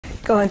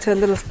go into a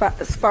little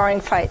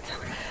sparring fight.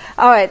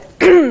 All right.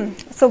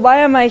 So why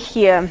am I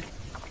here?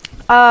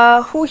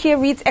 Who here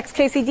reads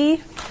XKCD?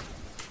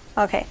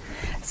 Okay.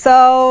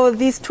 So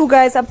these two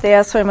guys up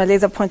there, sorry, my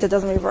laser pointer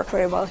doesn't really work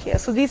very well here.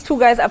 So these two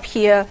guys up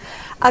here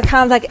are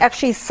kind of like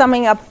actually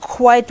summing up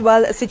quite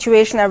well a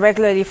situation I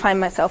regularly find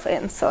myself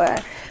in. So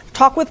I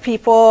talk with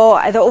people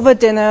either over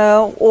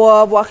dinner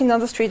or walking down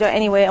the street or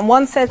anyway, and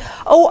one said,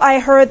 oh, I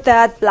heard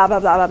that blah, blah,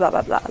 blah, blah, blah,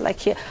 blah, blah, like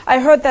here. I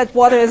heard that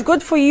water is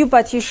good for you,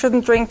 but you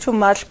shouldn't drink too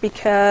much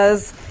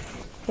because,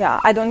 yeah,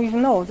 I don't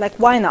even know, like,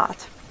 why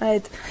not?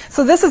 Right.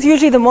 So this is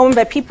usually the moment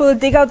where people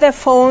dig out their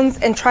phones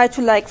and try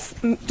to like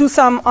do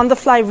some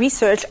on-the-fly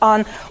research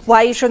on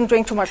why you shouldn't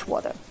drink too much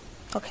water.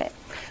 Okay.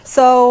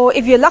 So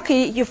if you're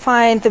lucky, you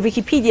find the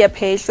Wikipedia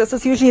page. This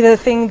is usually the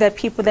thing that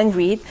people then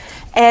read.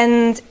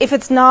 And if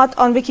it's not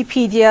on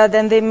Wikipedia,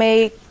 then they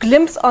may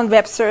glimpse on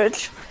web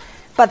search,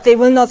 but they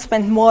will not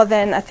spend more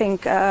than, I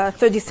think,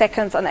 30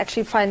 seconds on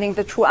actually finding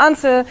the true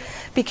answer,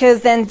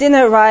 because then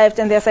dinner arrived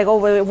and they're like, oh,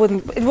 well,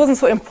 it wasn't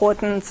so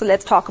important, so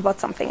let's talk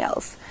about something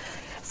else.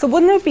 So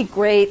wouldn't it be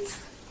great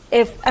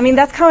if, I mean,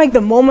 that's kind of like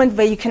the moment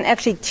where you can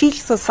actually teach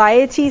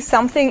society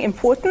something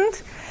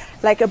important,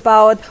 like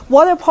about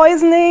water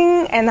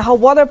poisoning and how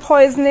water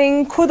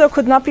poisoning could or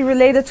could not be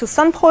related to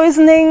sun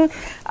poisoning,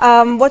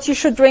 what you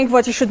should drink,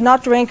 what you should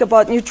not drink,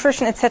 about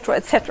nutrition, etc.,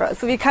 etc.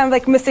 So we're kind of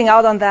like missing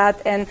out on that,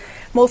 and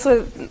we're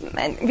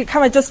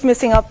kind of just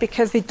missing out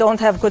because we don't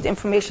have good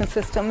information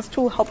systems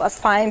to help us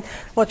find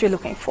what we're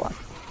looking for.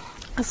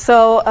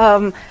 So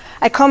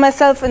I call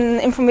myself an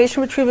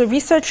information retrieval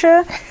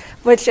researcher,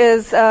 which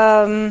is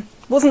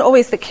wasn't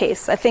always the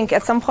case. I think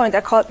at some point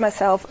I called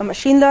myself a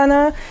machine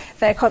learner,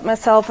 then I called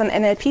myself an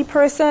NLP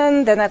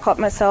person, then I called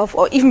myself,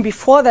 or even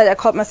before that, I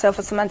called myself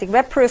a semantic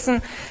web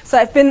person. So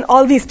I've been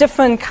all these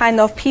different kind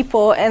of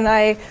people, and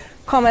I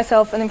call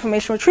myself an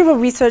information retrieval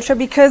researcher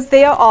because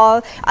they are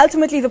all,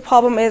 ultimately the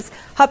problem is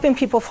helping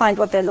people find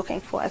what they're looking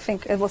for. I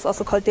think it was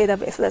also called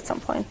databases at some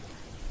point.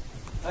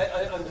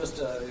 I'm just,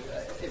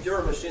 if you're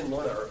a machine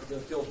learner, the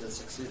field has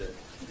succeeded.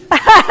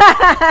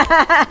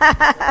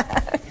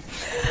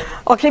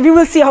 Okay, we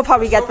will see how far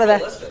we get with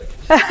that.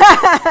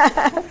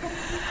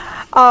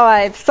 All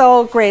right,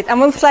 so great.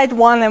 I'm on slide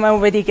 1 and I'm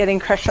already getting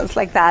questions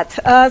like that.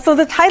 So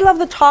the title of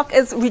the talk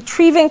is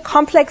Retrieving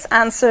Complex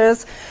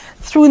Answers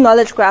Through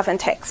Knowledge Graph and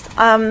Text.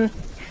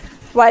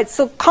 Right,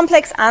 so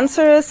complex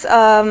answers,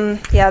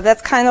 yeah,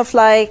 that's kind of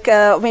like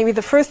maybe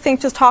the first thing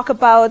to talk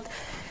about.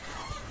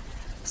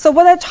 So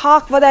my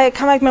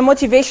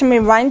motivation may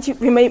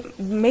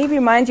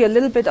remind you a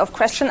little bit of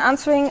question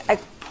answering.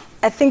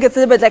 I think it's a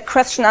little bit like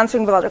question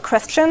answering without a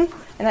question,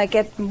 and I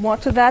get more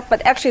to that.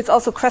 But actually, it's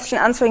also question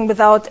answering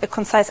without a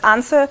concise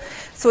answer.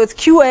 So it's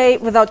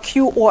QA without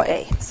Q or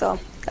A. So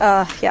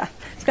yeah,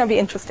 it's going to be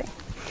interesting.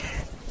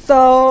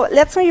 So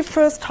let's maybe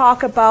first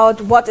talk about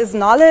what is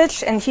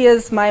knowledge. And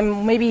here's my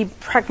maybe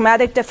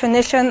pragmatic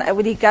definition. I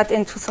already got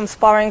into some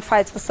sparring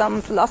fights with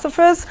some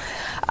philosophers.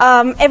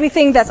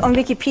 Everything that's on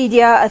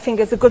Wikipedia, I think,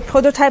 is a good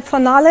prototype for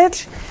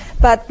knowledge.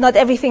 But not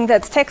everything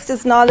that's text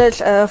is knowledge.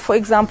 For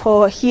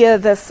example, here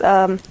this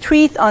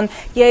tweet on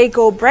yay,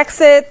 go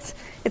Brexit.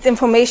 It's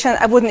information.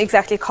 I wouldn't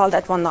exactly call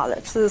that one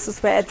knowledge. So this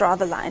is where I draw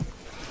the line.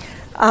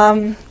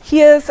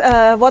 Here's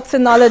what's a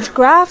knowledge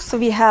graph. So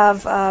we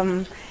have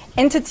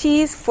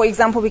entities, for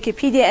example,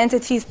 Wikipedia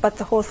entities, but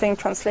the whole thing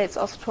translates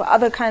also to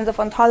other kinds of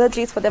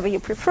ontologies, whatever you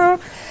prefer.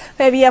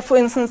 Where we have, for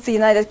instance, the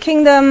United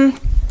Kingdom.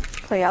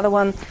 For the other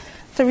one,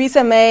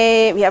 Theresa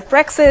May, we have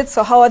Brexit,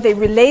 so how are they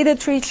related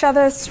to each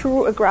other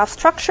through a graph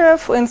structure?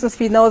 For instance,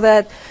 we know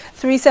that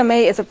Theresa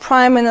May is a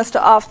prime minister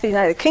of the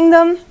United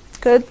Kingdom.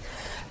 Good.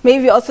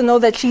 Maybe we also know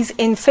that she's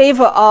in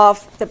favor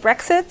of the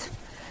Brexit.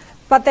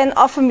 But then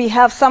often we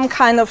have some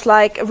kind of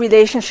like a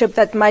relationship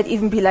that might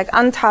even be like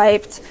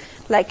untyped,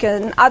 like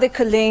an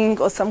article link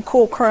or some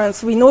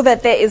co-occurrence. We know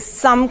that there is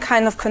some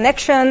kind of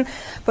connection,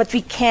 but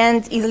we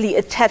can't easily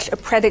attach a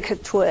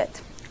predicate to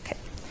it. Okay.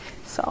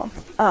 So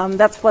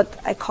that's what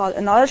I call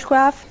a knowledge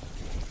graph.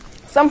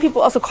 Some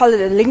people also call it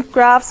a linked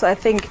graph. So I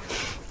think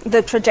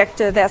the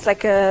trajectory, there's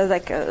like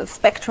a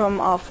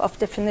spectrum of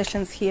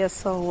definitions here.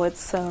 So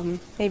it's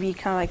maybe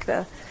kind of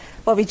like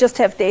well, we just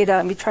have data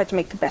and we try to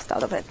make the best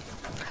out of it.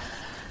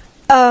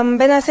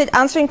 When I said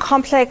answering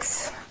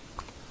complex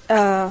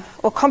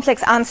or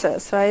complex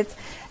answers, right?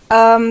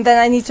 Then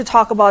I need to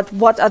talk about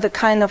what are the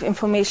kind of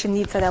information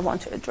needs that I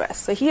want to address.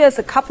 So here's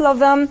a couple of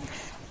them.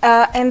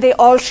 And they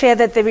all share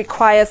that they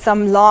require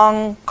some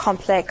long,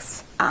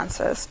 complex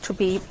answers to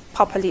be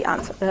properly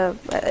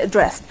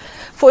addressed.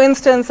 For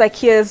instance, like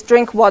here's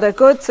drink water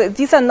good. So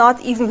these are not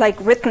even like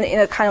written in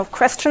a kind of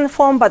question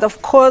form, but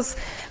of course,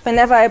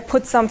 whenever I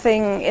put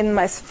something in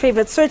my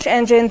favorite search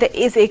engine, there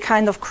is a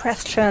kind of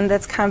question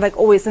that's kind of like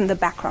always in the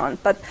background.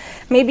 But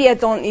maybe I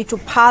don't need to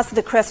pass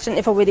the question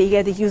if I already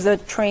get a user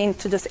trained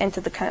to just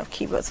enter the kind of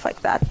keywords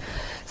like that.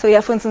 So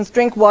yeah, for instance,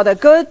 drink water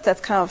good.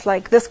 That's kind of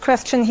like this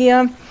question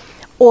here.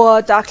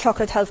 Or dark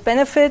chocolate health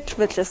benefit,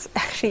 which is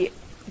actually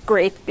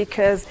great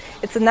because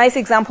it's a nice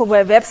example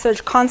where web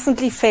search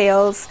constantly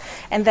fails.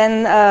 And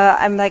then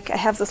I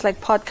have this like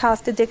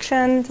podcast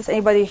addiction. Does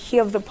anybody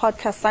hear of the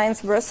podcast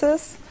Science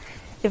Versus?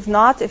 If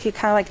not, if you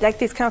kind of like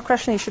these kind of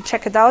questions, you should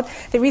check it out.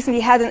 They recently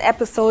had an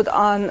episode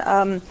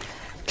on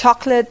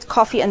chocolate,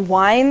 coffee, and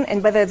wine,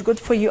 and whether it's good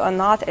for you or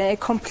not, and it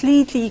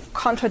completely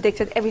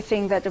contradicted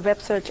everything that a web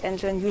search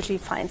engine usually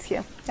finds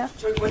here. Yeah?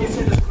 So when you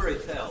say this query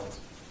failed,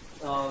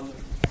 so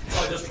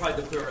I just tried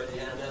the query,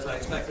 and as I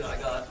expected, I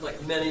got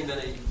like many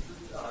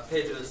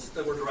pages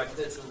that were direct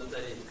hits, and that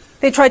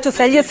they tried to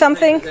sell you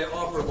something. They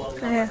offer long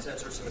complex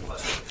answers to the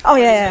question. Oh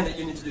yeah. That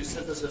you need to do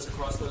synthesis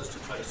across those to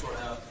try to sort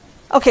out.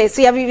 Okay,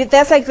 so yeah,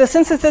 there's like the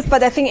synthesis,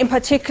 but I think in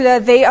particular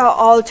they are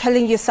all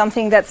telling you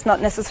something that's not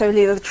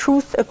necessarily the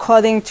truth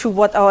according to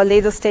what our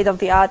latest state of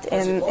the art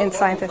in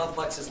science.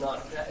 Complex is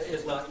not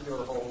your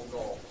whole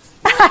goal.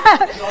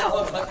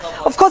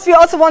 Of course, we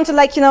also want to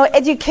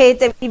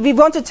educate. We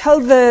want to tell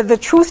the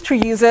truth to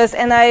users,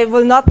 and I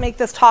will not make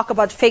this talk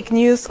about fake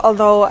news,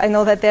 although I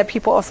know that there are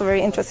people also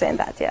very interested in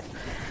that. Yeah.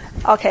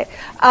 Okay.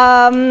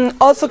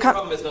 Also, the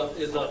problem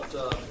is not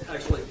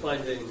actually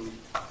finding.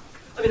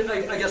 I mean,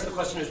 I guess the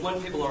question is when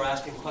people are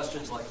asking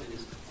questions like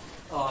these,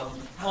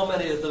 how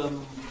many of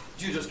them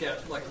do you just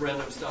get like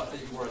random stuff that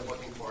you weren't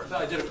looking for?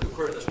 I did a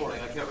query this morning,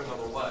 I can't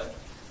remember what,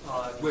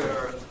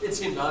 where it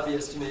seemed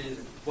obvious to me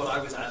what I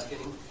was asking,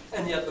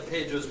 and yet the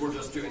pages were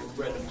just doing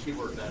random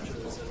keyword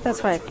matches. And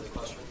that's right. The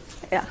question.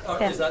 Yeah.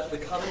 Is that the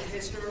common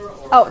case here?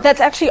 Or? Oh,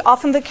 that's actually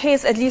often the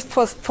case, at least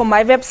for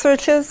my web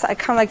searches. I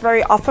kind of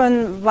very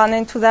often run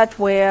into that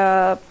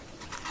where.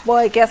 Well,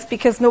 I guess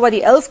because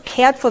nobody else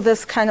cared for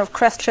this kind of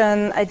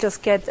question, I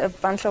just get a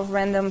bunch of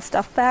random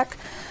stuff back.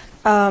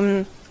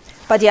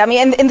 But yeah, I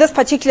mean, in this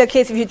particular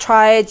case, if you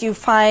try it, you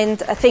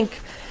find, I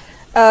think,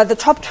 the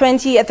top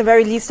 20 at the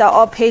very least are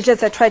all pages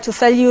that try to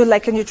sell you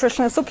like a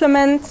nutritional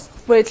supplement,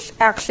 which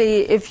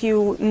actually, if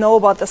you know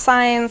about the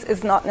science,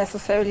 is not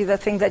necessarily the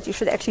thing that you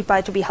should actually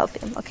buy to be healthy.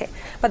 Okay,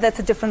 but that's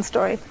a different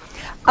story.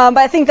 But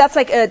I think that's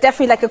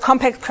definitely like a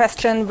complex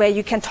question where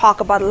you can talk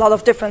about a lot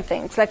of different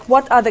things. Like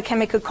what are the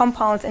chemical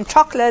compounds in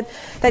chocolate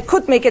that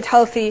could make it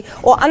healthy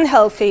or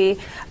unhealthy?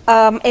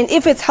 And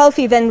if it's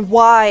healthy, then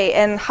why?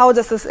 And how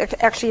does this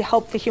actually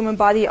help the human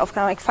body of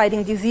kind of like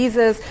fighting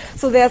diseases?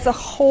 So there's a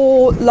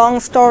whole long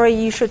story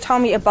you should tell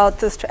me about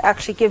this to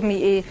actually give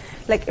me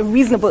a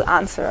reasonable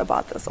answer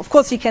about this. Of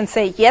course, you can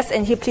say yes,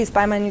 and here please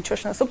buy my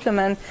nutritional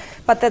supplement,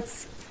 but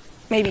that's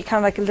maybe kind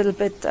of like a little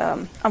bit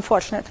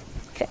unfortunate.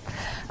 Okay.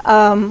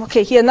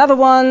 Okay, here another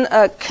one,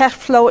 cash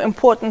flow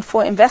important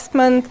for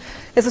investment.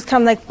 This is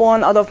kind of like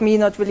born out of me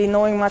not really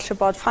knowing much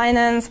about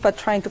finance, but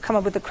trying to come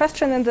up with a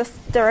question in this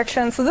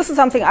direction. So this is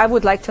something I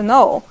would like to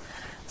know.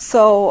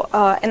 So,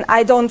 and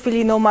I don't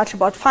really know much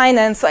about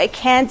finance, so I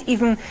can't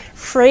even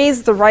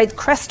phrase the right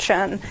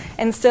question.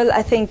 And still,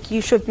 I think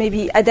you should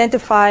maybe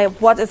identify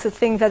what is the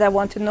thing that I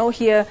want to know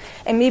here,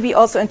 and maybe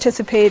also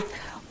anticipate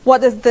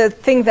what is the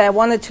thing that I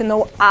wanted to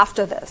know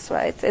after this,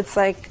 right? It's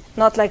like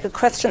not like a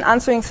question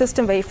answering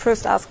system where you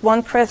first ask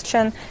one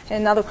question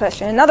and another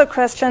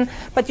question,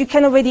 but you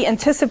can already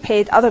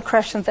anticipate other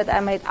questions that I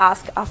might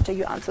ask after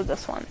you answer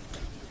this one.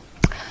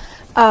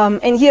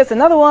 And here's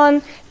another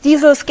one.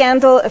 Diesel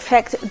scandal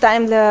affect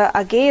Daimler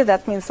AG.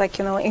 That means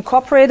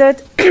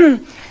incorporated.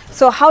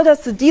 So how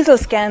does the diesel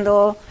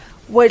scandal,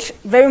 which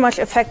very much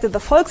affected the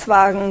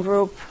Volkswagen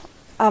group,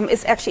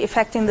 is actually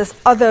affecting this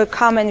other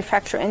car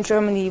manufacturer in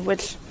Germany,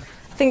 which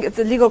I think it's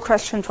a legal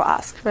question to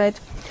ask, right?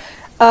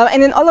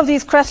 And in all of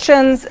these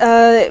questions,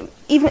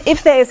 even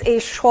if there is a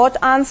short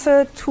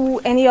answer to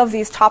any of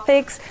these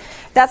topics,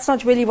 that's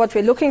not really what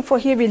we're looking for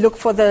here. We look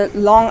for the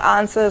long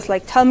answers,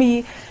 like tell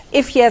me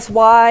if yes,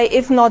 why,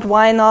 if not,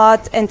 why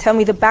not, and tell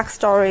me the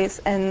backstories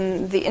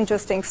and the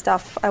interesting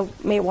stuff I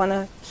may want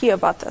to hear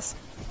about this.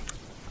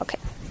 Okay.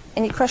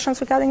 Any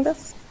questions regarding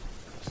this?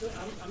 So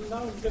I'm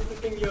now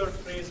interpreting your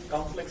phrase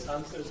complex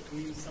answers to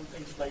mean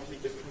something slightly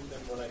different than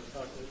what I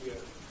thought earlier.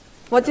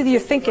 What did you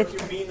think it?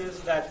 What you mean is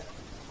that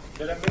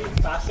there are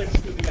many facets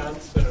to the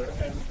answer,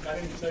 and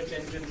current search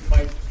engines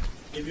might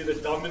give you the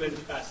dominant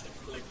facet,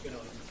 like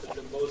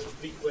the most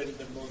frequent,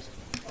 the most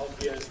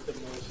obvious, the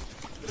most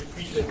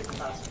repeated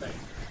aspect.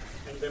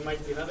 And there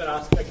might be another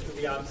aspect to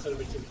the answer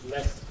which is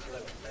less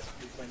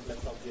frequent,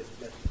 less obvious,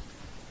 less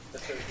in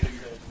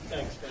the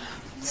text, and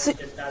you might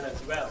get that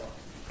as well.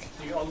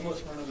 So you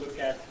almost want to look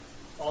at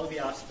all the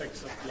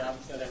aspects of the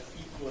answer as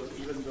equal,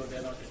 even though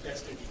they're not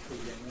tested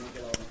equally, and you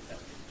get all of that.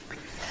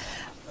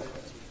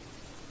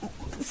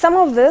 Some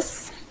of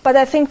this, but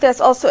I think there's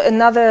also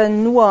another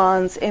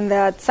nuance in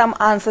that some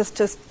answers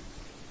just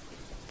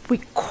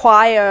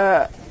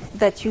require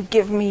that you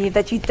give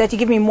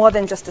me more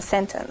than just a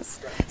sentence.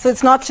 So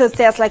it's not just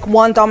there's like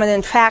one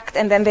dominant fact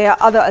and then there are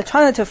other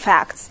alternative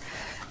facts.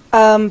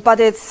 But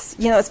it's,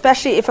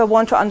 especially if I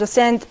want to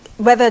understand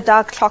whether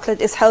dark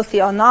chocolate is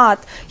healthy or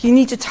not, you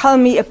need to tell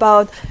me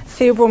about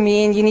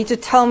theobromine. You need to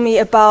tell me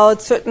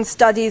about certain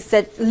studies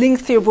that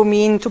link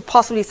theobromine to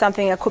possibly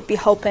something that could be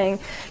helping.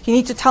 You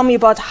need to tell me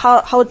about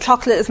how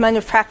chocolate is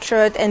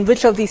manufactured and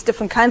which of these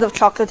different kinds of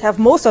chocolate have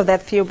most of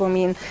that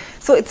theobromine.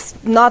 So it's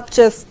not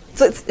just,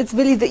 so it's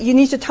really that you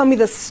need to tell me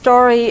the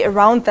story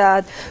around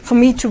that for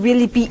me to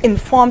really be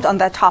informed on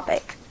that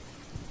topic.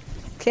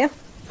 Clear?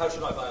 How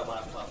should I buy a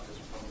laptop?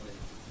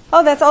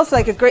 Oh, that's also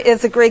like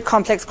it's a great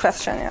complex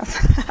question, yes.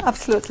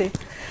 Absolutely.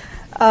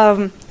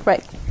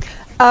 Right.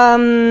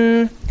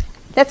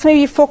 Let's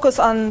maybe focus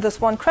on this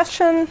one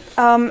question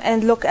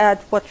and look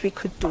at what we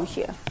could do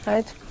here,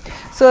 right?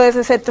 So as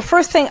I said, the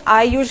first thing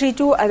I usually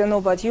do, I don't know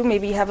about you,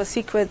 maybe you have a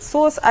secret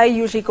source. I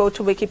usually go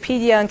to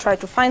Wikipedia and try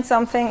to find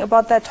something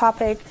about that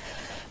topic.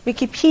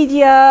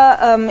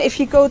 Wikipedia, if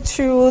you go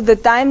to the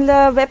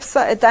Daimler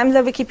website,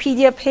 Daimler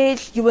Wikipedia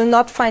page, you will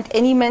not find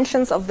any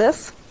mentions of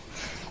this.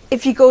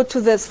 If you go to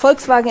this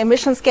Volkswagen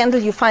emission scandal,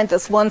 you find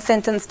this one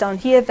sentence down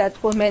here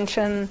that will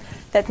mention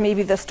that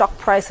maybe the stock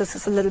prices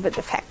is a little bit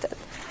affected.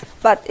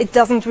 But it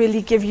doesn't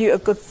really give you a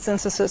good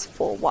synthesis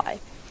for why.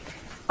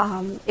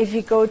 If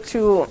you go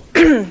to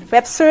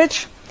web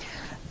search,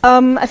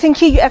 I think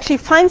here you actually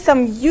find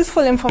some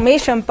useful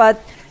information, but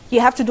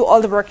you have to do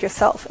all the work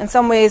yourself. In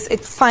some ways,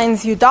 it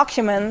finds you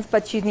documents,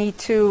 but you need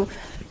to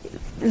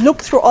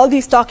look through all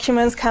these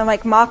documents, kind of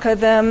like marker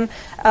them,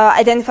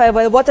 identify,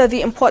 well, what are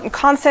the important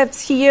concepts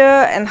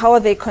here, and how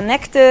are they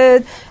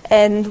connected,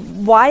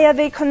 and why are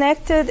they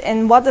connected,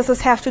 and what does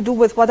this have to do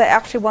with what I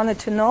actually wanted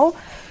to know.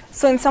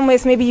 So in some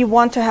ways, maybe you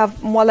want to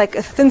have more like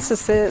a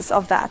synthesis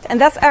of that.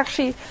 And that's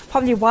actually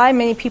probably why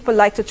many people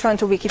like to turn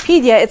to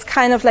Wikipedia. It's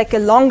kind of like a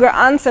longer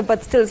answer,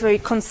 but still is very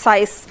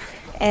concise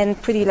and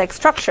pretty like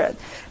structured.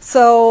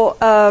 So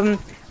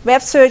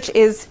web search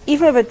is,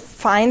 even if it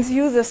finds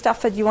you the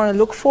stuff that you want to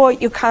look for,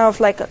 you kind of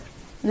like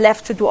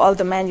left to do all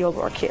the manual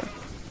work here.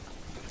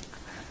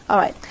 All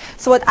right.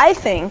 So what I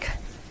think,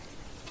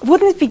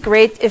 wouldn't it be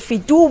great if we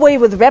do away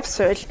with web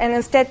search and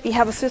instead we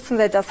have a system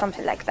that does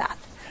something like that?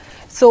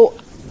 So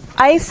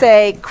I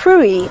say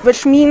query,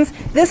 which means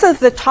this is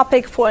the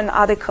topic for an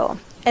article.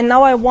 And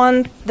now I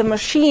want the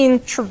machine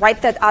to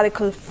write that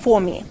article for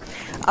me.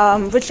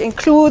 Which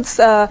includes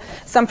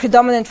some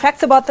predominant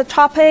facts about the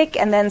topic,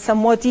 and then some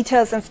more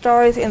details and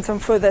stories in some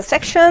further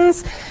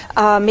sections,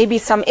 maybe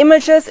some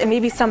images, and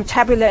maybe some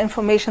tabular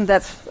information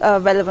that's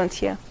relevant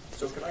here.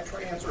 So can I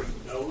try answering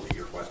no to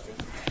your question?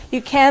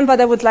 You can,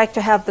 but I would like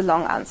to have the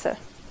long answer.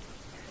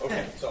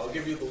 Okay, so I'll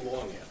give you the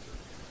long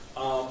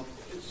answer.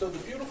 So the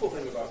beautiful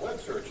thing about web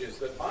search is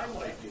that I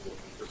might be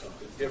looking for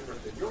something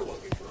different than you're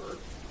looking for,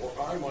 or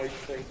I might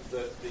think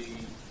that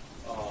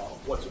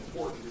what's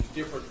important is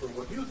different from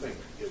what you think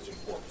is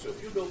important. So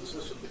if you build a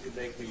system that can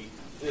make me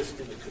this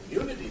in the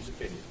community's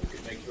opinion, we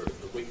can make sort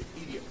of the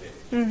Wikipedia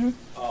page,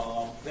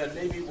 then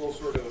maybe we'll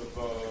sort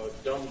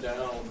of dumb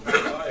down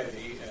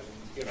society, and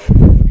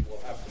we'll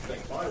have to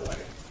think my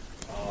way,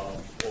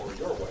 or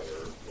your way,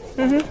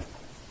 or my way.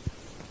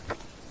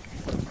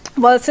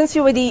 Well, since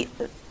you already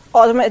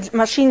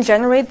machine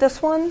generate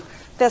this one,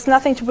 there's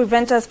nothing to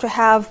prevent us to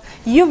have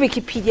your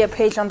Wikipedia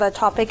page on that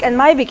topic and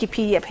my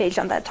Wikipedia page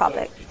on that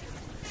topic.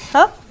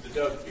 Huh? The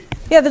Dogpedia.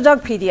 Yeah, the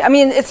Dogpedia. I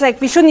mean, it's like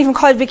we shouldn't even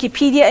call it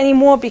Wikipedia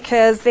anymore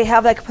because they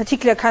have like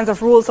particular kinds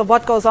of rules of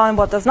what goes on and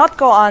what does not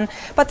go on,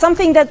 but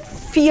something that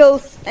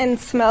feels and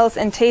smells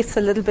and tastes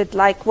a little bit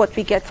like what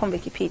we get from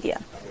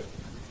Wikipedia.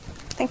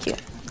 Thank you.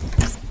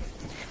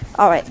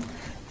 All right.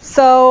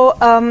 So,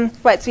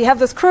 so you have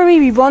this query,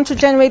 we want to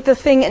generate the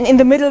thing, and in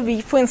the middle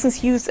we, for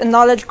instance, use a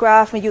knowledge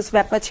graph, we use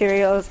web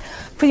materials,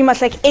 pretty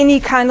much like any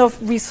kind of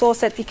resource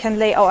that we can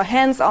lay our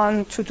hands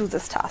on to do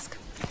this task.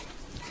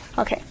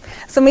 Okay,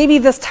 so maybe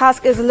this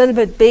task is a little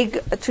bit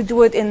big to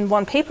do it in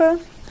one paper,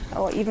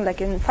 or even like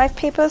in 5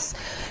 papers.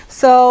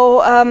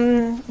 So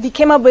we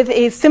came up with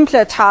a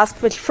simpler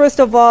task, which first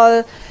of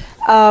all,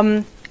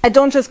 I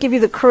don't just give you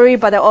the query,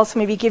 but I also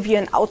maybe give you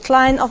an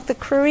outline of the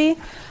query.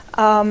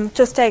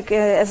 Just like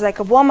as like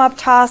a warm-up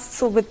task,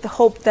 so with the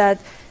hope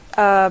that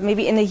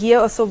maybe in a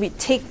year or so we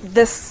take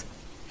this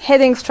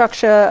heading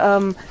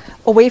structure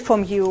away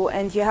from you,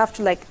 and you have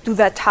to like do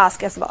that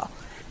task as well.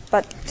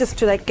 But just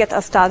to like get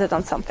us started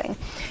on something.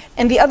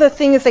 And the other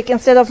thing is like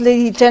instead of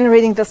really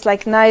generating this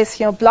like nice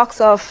blocks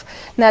of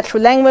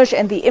natural language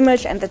and the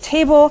image and the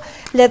table,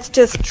 let's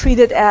just treat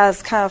it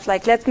as kind of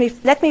like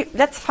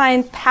let's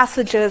find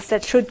passages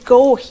that should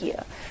go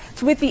here.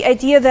 So with the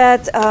idea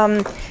that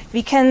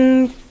we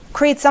can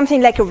create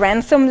something like a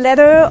ransom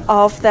letter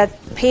of that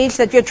page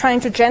that you're trying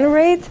to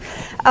generate,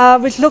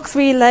 which looks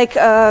really like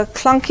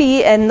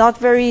clunky and not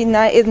very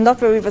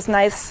with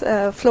nice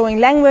flowing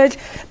language,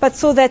 but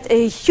so that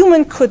a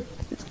human could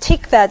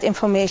take that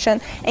information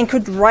and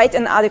could write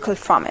an article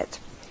from it.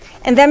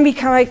 And then we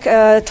can like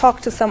talk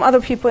to some other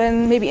people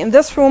maybe in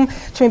this room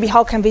to maybe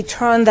how can we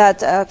turn that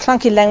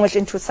clunky language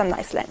into some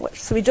nice language.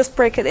 So we just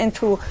break it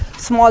into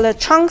smaller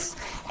chunks,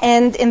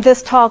 and in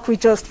this talk we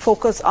just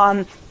focus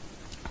on,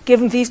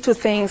 given these two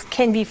things,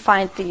 can we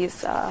find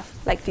these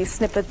like these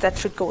snippets that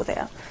should go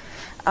there?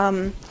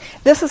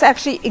 This is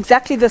actually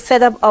exactly the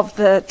setup of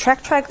the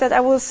TREC track that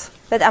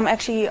I'm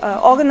actually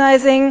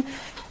organizing,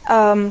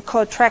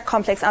 called TREC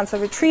Complex Answer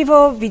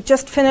Retrieval. We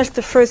just finished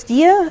the first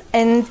year,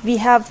 and we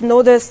have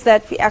noticed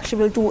that we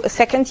actually will do a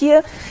second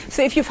year.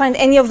 So if you find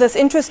any of this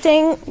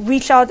interesting,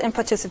 reach out and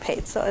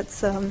participate. So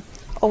it's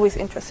always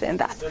interested in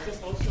that. Does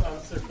this also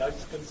answer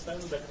Doug's concern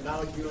that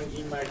now you and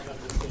he might have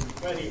the same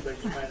query, but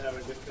he might have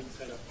a different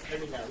set of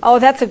heading out? Oh,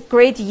 that's a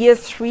great year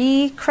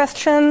 3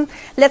 question.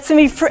 I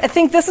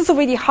think this is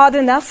already hard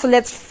enough, so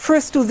let's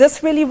first do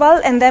this really well,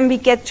 and then we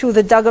get to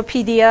the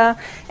Wikipedia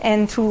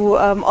and to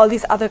all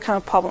these other kind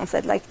of problems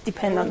that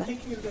depend on I'm that.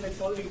 thinking that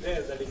it's already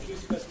there, that if you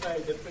specify a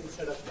different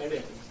set of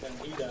headings than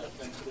he does,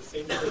 then for the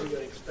same thing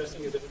you're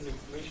expressing a different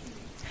information.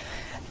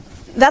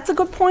 That's a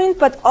good point,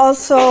 but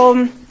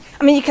also,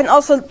 you can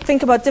also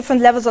think about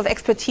different levels of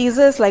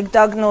expertises. Like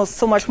Doug knows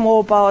so much more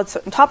about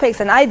certain topics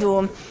than I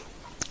do.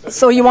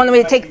 So you want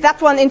to take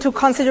that one into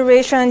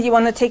consideration. You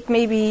want to take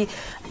maybe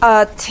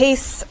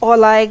tastes or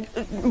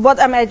what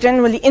am I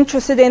generally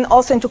interested in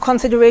also into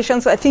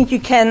consideration. So I think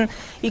you can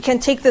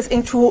take this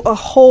into a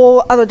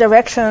whole other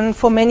direction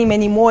for many,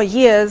 many more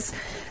years.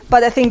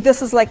 But I think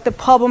this is the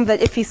problem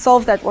that if we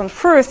solve that one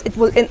first, it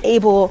will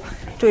enable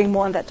doing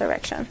more in that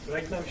direction.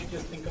 Right now, you should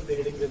just think of the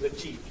headings as a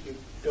cheat. You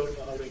don't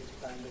know how to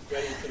expand the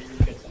query, so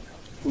you get some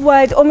help.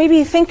 Right, or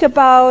maybe think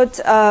about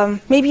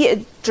maybe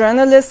a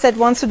journalist that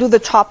wants to do the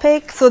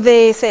topic. So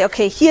they say,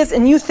 okay, here's a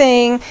new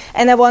thing,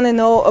 and I want to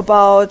know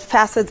about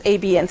facets A,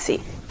 B, and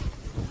C.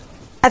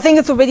 I think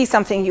it's already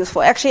something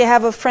useful. Actually, I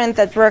have a friend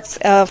that works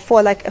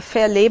for a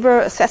fair labor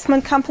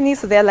assessment company,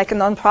 so they're like a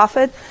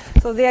nonprofit.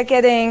 So they're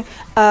getting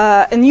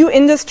a new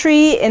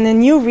industry in a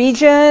new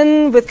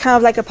region with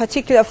kind of a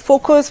particular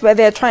focus where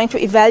they're trying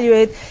to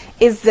evaluate,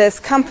 is this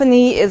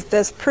company, is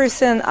this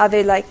person, are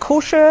they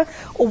kosher,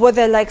 or were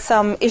there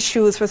some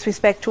issues with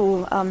respect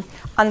to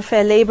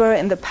unfair labor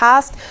in the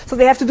past? So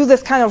they have to do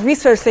this kind of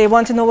research. They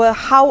want to know, well,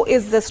 how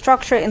is the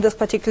structure in this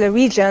particular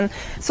region?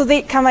 So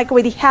they kind of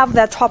already have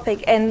that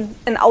topic and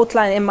an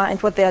outline in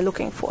mind what they're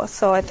looking for.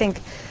 So I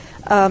think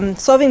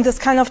solving this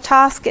kind of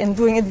task and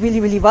doing it really,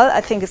 really well,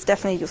 I think is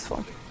definitely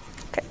useful.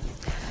 Okay.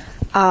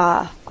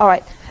 All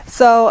right.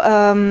 So,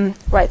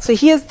 so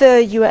here's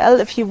the URL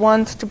if you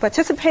want to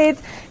participate.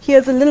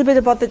 Here's a little bit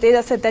about the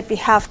data set that we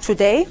have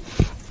today.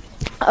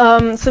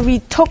 So we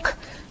took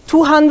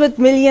 200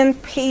 million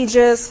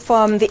pages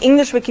from the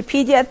English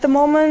Wikipedia at the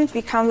moment.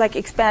 We're kind of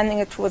expanding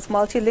it towards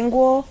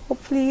multilingual,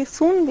 hopefully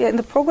soon. We're in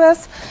the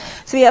progress.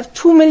 So we have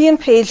 2 million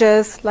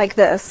pages like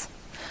this.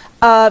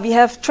 We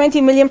have 20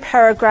 million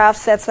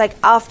paragraphs. That's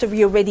after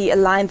we already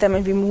aligned them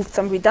and removed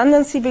some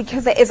redundancy,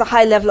 because there is a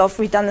high level of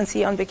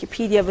redundancy on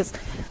Wikipedia with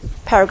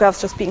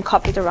paragraphs just being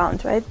copied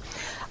around, right?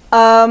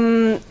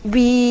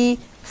 We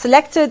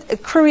selected a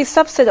query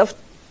subset of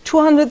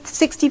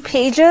 260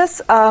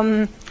 pages,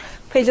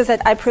 pages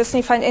that I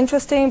personally find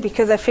interesting,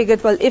 because I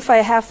figured, well, if I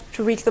have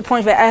to reach the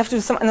point where I have to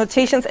do some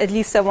annotations, at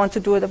least I want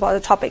to do it about a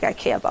topic I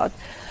care about.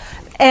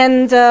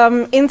 And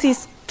in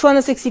these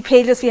 260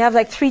 pages, we have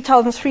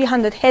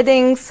 3,300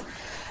 headings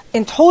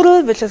in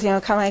total, which is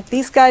kind of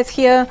these guys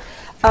here,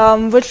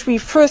 which we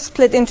first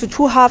split into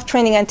 2 half,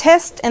 training and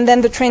test, and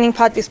then the training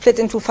part we split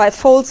into 5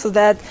 folds, so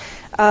that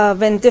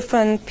when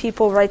different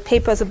people write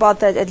papers about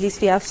that, at least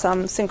we have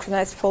some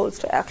synchronized folds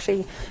to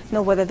actually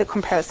know whether the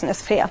comparison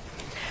is fair.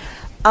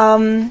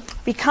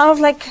 We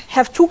kind of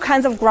have 2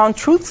 kinds of ground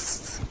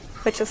truths,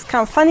 which is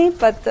kind of funny,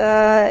 but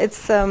it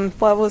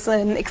was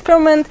an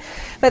experiment.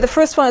 But the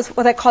first one is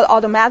what I call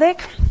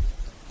automatic,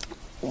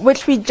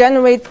 which we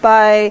generate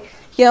by,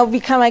 we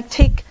kind of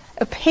take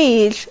a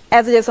page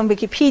as it is on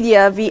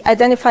Wikipedia, we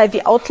identify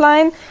the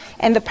outline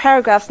and the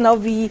paragraphs. Now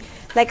we,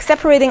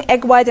 separating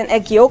egg white and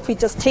egg yolk, we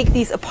just take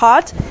these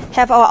apart,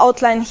 have our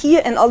outline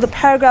here, and all the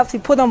paragraphs we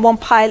put on one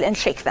pile and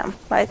shake them,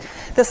 right?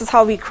 This is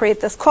how we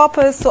create this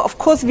corpus. So of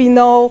course we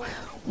know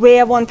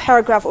where one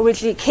paragraph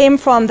originally came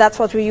from. That's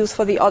what we use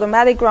for the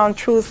automatic ground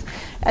truth.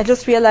 I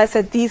just realized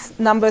that these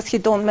numbers here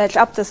don't match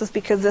up. This is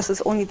because this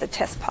is only the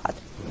test part.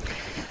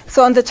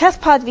 So on the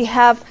test part, we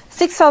have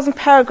 6,000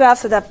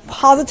 paragraphs that are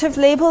positive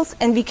labels,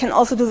 and we can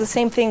also do the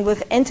same thing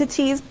with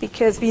entities,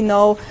 because we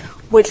know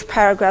which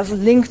paragraphs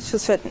link to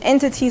certain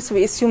entities, so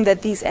we assume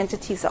that these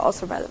entities are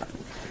also relevant.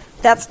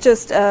 That's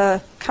just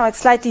a kind of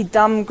slightly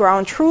dumb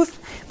ground truth,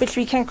 which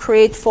we can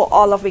create for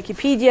all of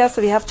Wikipedia,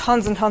 so we have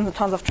tons and tons and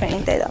tons of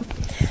training data.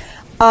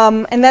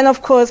 And then,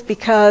 of course,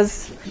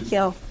 because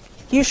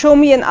you show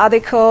me an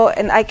article,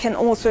 and I can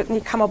almost certainly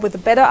come up with a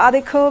better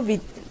article, we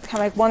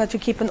kind of wanted to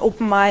keep an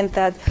open mind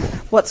that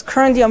what's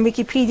currently on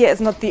Wikipedia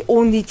is not the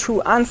only true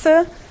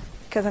answer,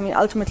 because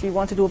ultimately we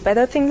want to do a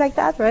better thing like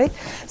that, right?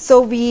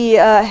 So we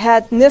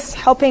had NIST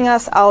helping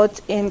us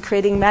out in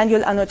creating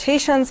manual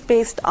annotations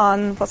based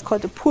on what's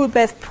called a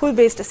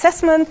pool-based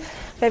assessment,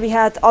 where we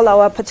had all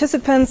our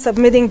participants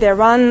submitting their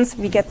runs.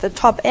 We get the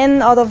top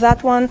N out of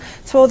that one,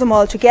 throw them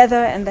all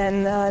together, and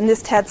then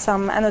NIST had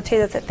some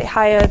annotators that they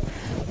hired,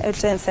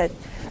 which then said,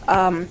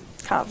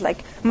 kind of like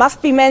must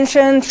be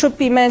mentioned, should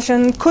be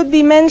mentioned, could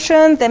be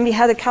mentioned. Then we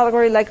had a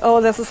category like, oh,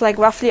 this is like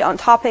roughly on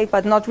topic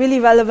but not really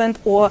relevant,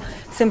 or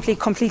simply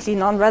completely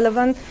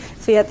non-relevant.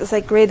 So we had this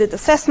like graded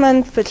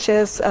assessment, which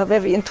is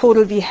where we in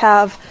total we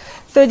have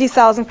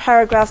 30,000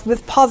 paragraphs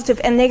with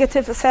positive and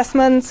negative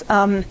assessments,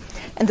 and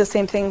the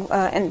same thing,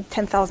 and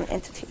 10,000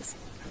 entities.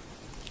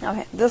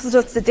 Okay, this is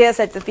just the data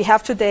set that we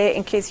have today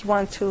in case you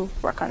want to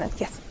work on it.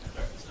 Yes?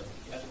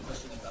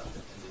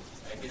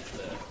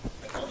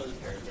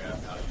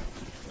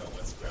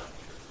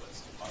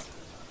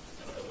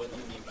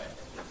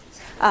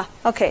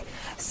 Okay.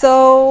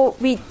 So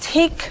we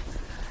take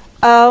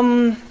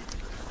one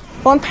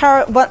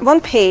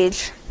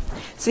page.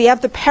 So we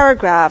have the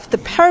paragraph. The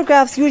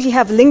paragraphs usually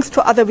have links to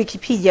other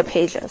Wikipedia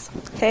pages.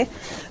 Okay.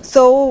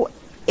 So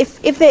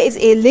if there is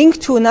a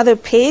link to another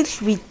page,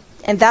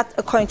 and that,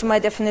 according to my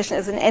definition,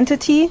 is an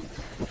entity.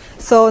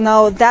 So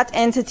now that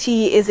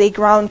entity is a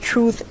ground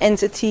truth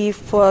entity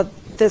for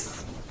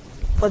this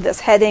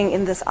heading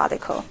in this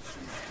article.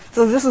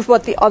 So this is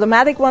what the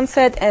automatic one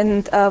said,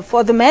 and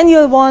for the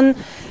manual one,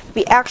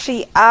 we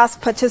actually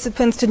asked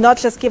participants to not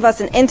just give us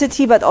an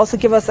entity, but also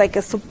give us like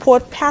a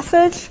support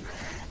passage.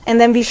 And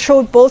then we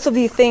showed both of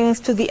these things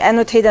to the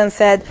annotator and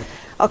said,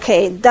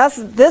 okay,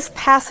 does this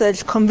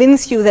passage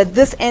convince you that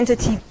this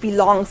entity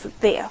belongs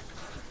there?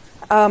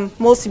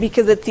 Mostly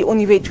because it's the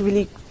only way to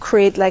really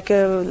create like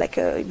a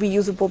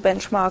reusable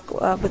benchmark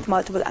with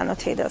multiple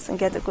annotators and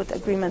get a good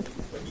agreement.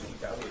 When you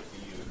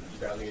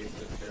evaluate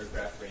the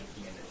paragraph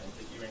ranking and the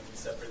entity ranking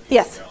separately?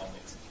 Yes.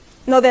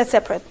 No, they're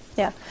separate.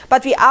 Yeah.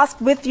 But we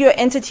asked with your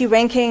entity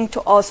ranking to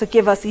also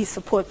give us these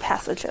support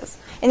passages.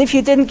 And if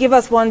you didn't give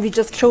us one, we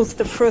just chose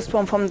the first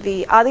one from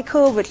the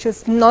article, which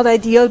is not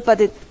ideal,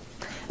 but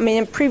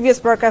in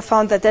previous work I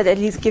found that at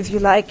least gives you,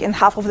 like, in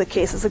half of the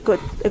cases, a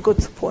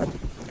good support. So,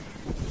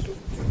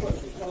 two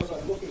questions. One is,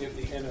 I'm looking at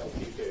the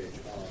NLP page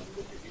on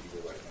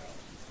Wikipedia right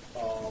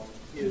now.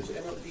 Is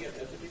NLP an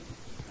entity?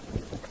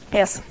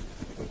 Yes.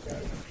 Okay.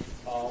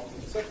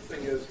 The second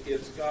thing is,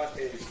 it's got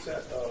a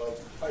set of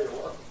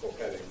hierarchical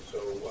headings. So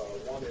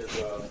one is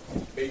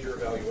major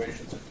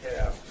evaluations and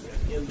tasks,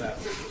 and in that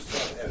there's a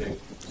subheading,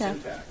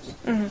 syntax.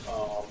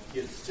 Mm-hmm.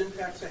 Is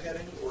syntax a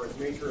heading, or is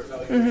major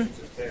evaluations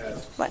and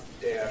tasks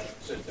dash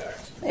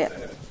syntax a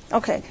heading?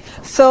 Okay.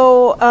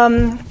 So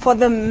for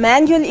the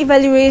manual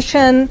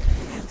evaluation,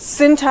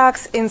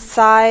 syntax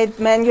inside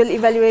manual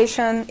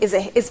evaluation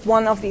is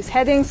one of these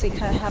headings. So you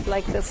kind of have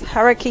like this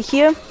hierarchy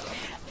here.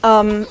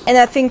 And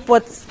I think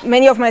what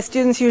many of my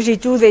students usually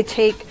do, they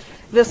take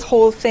this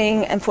whole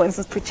thing and, for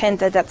instance, pretend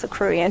that that's a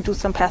query and do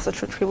some passage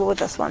retrieval with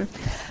this one.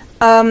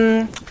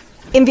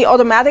 In the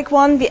automatic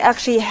one, we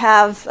actually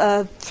have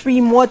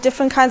 3 more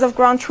different kinds of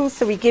ground truths.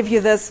 So we give you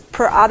this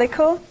per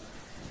article,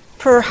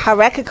 per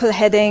hierarchical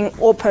heading,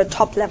 or per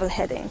top-level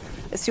heading,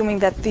 assuming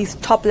that these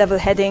top-level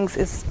headings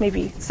is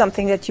maybe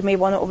something that you may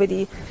want to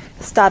already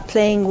start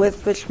playing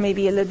with, which may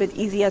be a little bit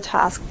easier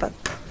task, but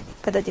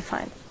better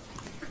defined.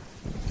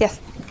 Yes?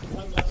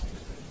 One last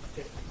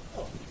question.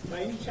 Okay. By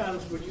any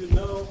chance, would you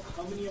know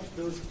how many of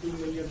those 2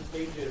 million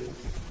pages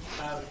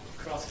have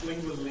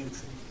cross-lingual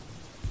links in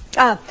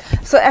them?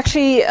 So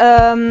actually,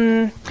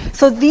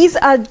 so these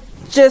are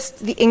just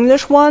the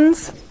English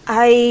ones.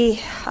 I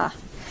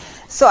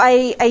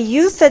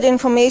used that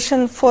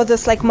information for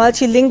this like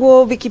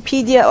multilingual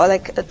Wikipedia, or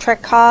like a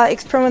TREC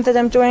experiment that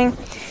I'm doing,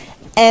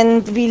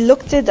 and we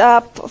looked it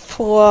up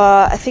for,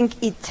 I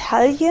think,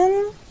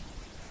 Italian.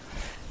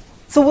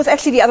 So it was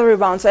actually the other way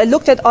around. So I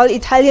looked at all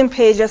Italian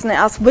pages and I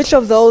asked which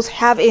of those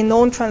have a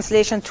known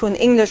translation to an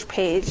English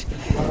page.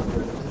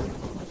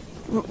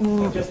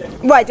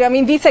 Right, I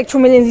mean, these like 2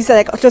 million, these are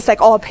like just like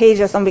all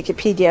pages on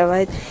Wikipedia,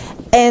 right?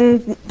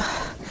 And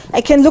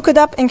I can look it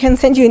up and can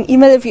send you an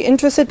email if you're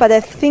interested, but I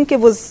think it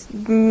was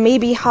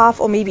maybe half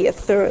or maybe a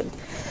third.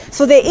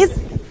 So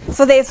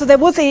there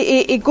was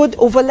a good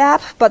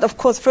overlap, but of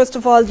course, first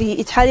of all, the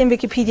Italian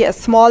Wikipedia is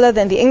smaller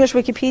than the English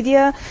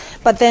Wikipedia,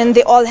 but then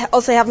they all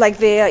also have like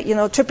their,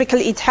 typical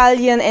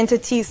Italian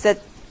entities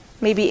that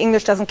maybe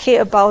English doesn't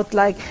care about,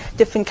 like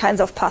different kinds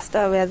of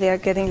pasta where they're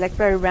getting like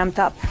very ramped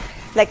up.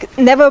 Like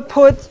never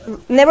put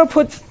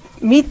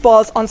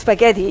meatballs on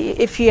spaghetti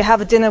if you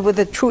have a dinner with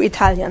a true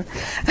Italian.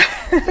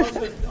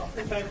 Also,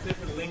 oftentimes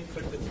there's a link,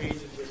 but the page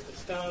is just a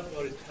start,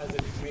 or it has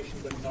information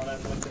but not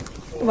as much as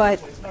before. Right.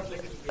 So it's not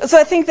like So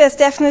I think there's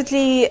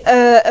definitely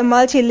a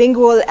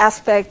multilingual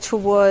aspect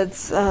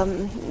towards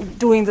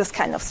doing this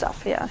kind of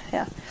stuff. Yeah.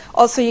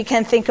 Also, you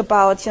can think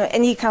about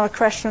any kind of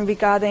question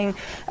regarding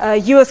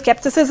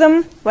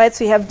Euroscepticism, right?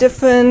 So you have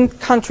different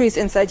countries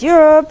inside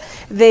Europe.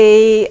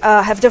 They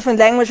have different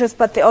languages,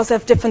 but they also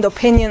have different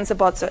opinions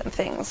about certain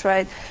things,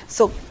 right?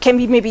 So can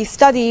we maybe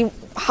study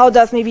how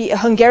does maybe a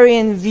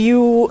Hungarian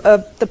view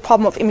the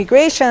problem of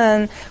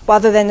immigration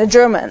rather than a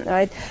German,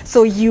 right?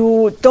 So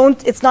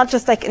it's not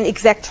just like an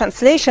exact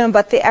translation,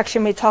 but they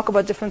actually may talk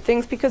about different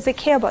things because they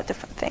care about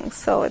different things.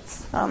 So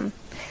it's,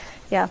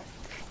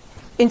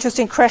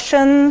 interesting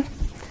question,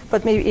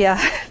 but maybe,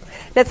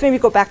 let's maybe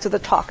go back to the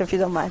talk if you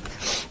don't mind.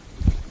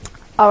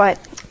 All right.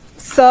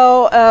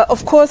 So,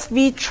 of course,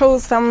 we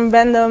chose some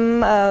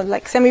random,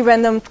 like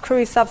semi-random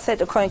query subset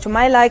according to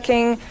my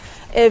liking.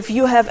 If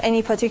you have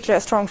any particular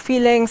strong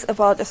feelings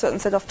about a certain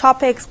set of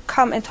topics,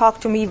 come and talk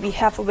to me. We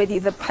have already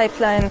the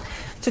pipeline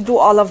to do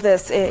all of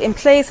this in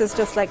place. It's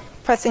just like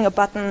pressing a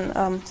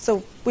button.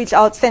 So reach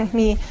out, send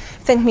me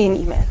an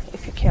email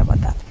if you care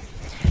about that.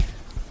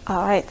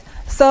 All right.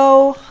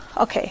 So,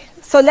 okay.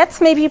 So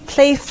let's maybe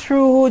play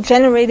through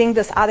generating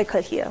this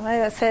article here.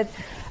 Right? I said,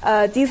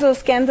 diesel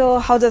scandal,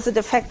 how does it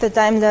affect the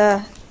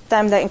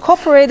Daimler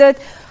Incorporated?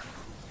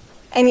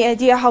 Any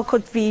idea how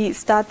could we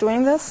start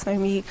doing this?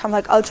 Maybe come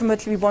like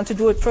ultimately we want to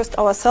do it first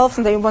ourselves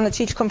and then we want to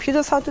teach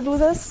computers how to do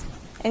this?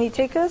 Any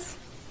takers?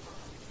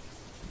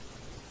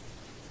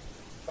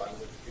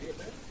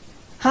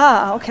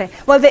 Okay.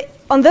 Well,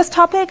 on this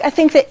topic, I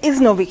think there is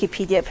no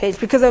Wikipedia page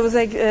because I was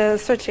like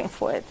searching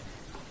for it.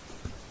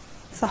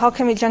 So how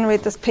can we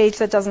generate this page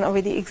that doesn't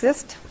already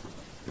exist?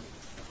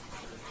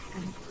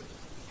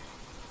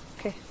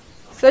 Okay.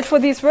 Search for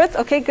these words.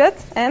 Okay, good.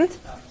 And?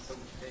 So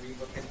maybe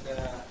look at the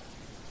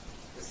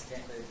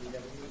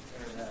VW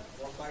or the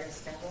Volkswagen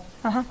scandal.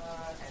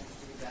 And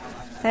do that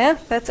on Yeah,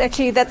 that's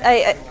actually that.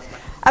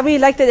 I really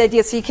like that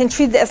idea. So you can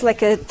treat it as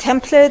like a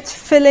template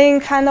filling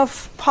kind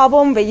of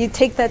problem where you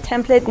take that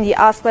template and you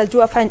ask, well,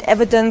 do I find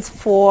evidence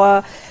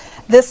for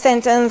this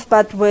sentence,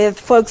 but with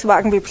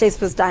Volkswagen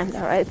replaced with Daimler,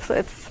 right?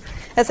 So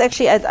that's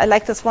actually, I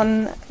like this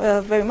one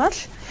very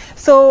much.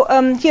 So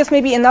here's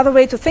maybe another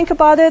way to think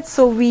about it.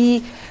 So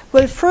we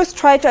will first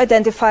try to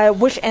identify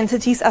which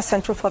entities are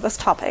central for this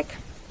topic.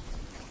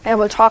 And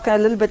we'll talk a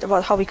little bit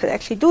about how we could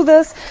actually do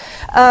this.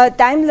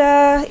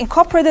 Daimler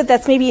Incorporated,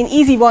 that's maybe an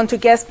easy one to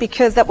guess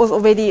because that was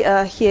already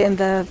here in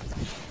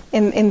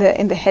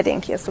the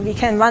heading here. So we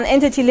can run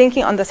entity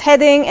linking on this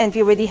heading and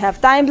we already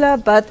have Daimler,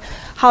 but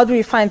how do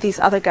we find these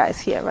other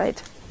guys here,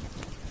 right?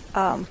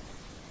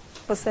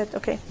 Was that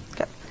okay?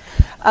 Good.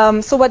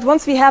 So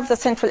once we have the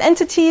central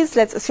entities,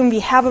 let's assume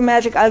we have a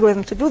magic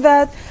algorithm to do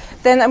that,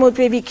 then I would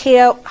maybe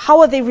care how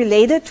are they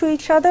related to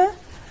each other?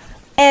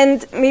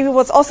 And maybe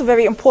what's also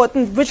very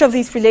important, which of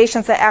these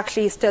relations are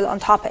actually still on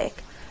topic?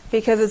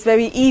 Because it's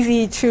very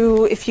easy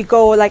to, if you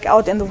go like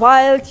out in the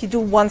wild, you do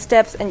one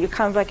steps and you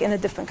come back in a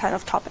different kind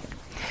of topic.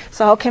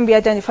 So how can we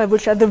identify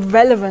which are the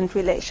relevant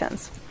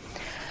relations?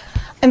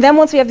 And then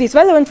once we have these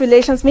relevant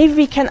relations, maybe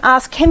we can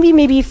ask, can we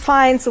maybe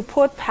find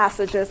support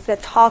passages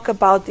that talk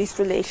about these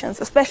relations,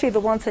 especially the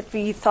ones that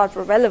we thought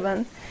were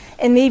relevant,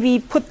 and maybe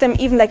put them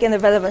even like in a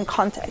relevant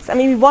context. I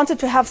mean, we wanted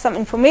to have some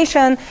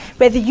information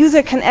where the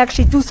user can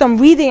actually do some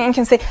reading and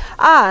can say,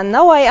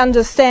 now I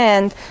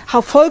understand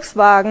how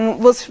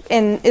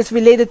Volkswagen is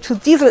related to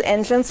diesel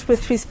engines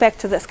with respect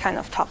to this kind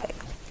of topic.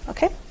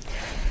 Okay?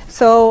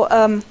 So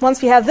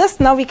once we have this,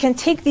 now we can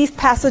take these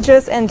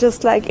passages and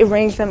just like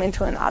arrange them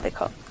into an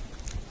article.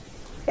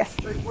 Yes?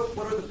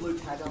 What are the blue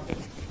tag on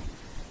these?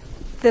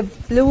 The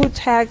blue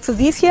tag, so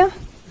these here?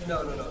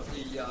 No.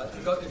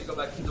 If you go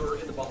back, they're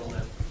in the bubble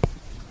now.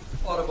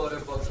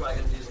 Automotive,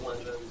 Volkswagen, diesel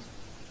engines.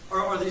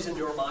 Are these in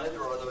your mind,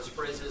 or are those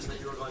phrases that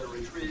you're going to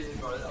retrieve?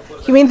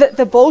 You mean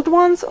the bold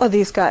ones, or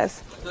these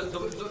guys? Those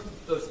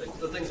things.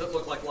 The things that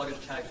look like luggage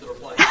tags that are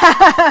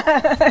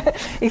flying.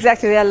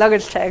 Exactly, they are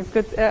luggage tags.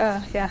 Good,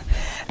 yeah.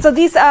 So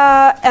these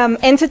are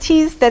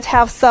entities that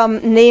have some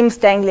names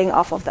dangling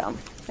off of them.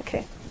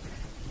 Okay.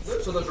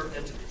 So those are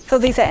entities? So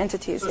these are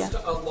entities, so yeah.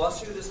 A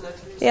lawsuit is an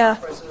entity? Yeah.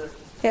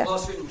 Yeah.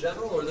 Lawsuit in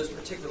general, or this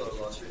particular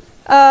lawsuit?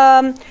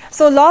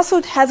 So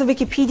lawsuit has a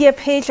Wikipedia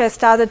page. I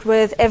started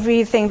with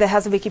everything that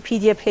has a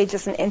Wikipedia page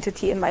as an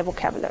entity in my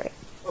vocabulary.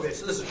 Okay,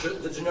 so this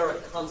is the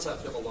generic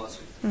concept of a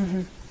lawsuit.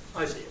 Mm-hmm.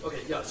 I see. Okay,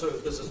 yeah, so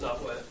this is not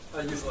what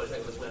I usually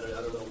think was meant.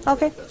 I don't know.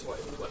 Okay. That's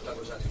what Doug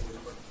was asking me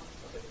for.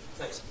 Okay,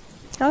 thanks.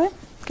 Okay,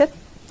 good.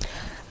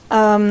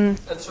 And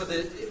so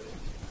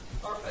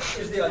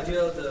is the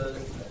idea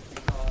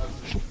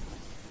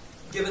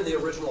given the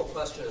original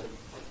question,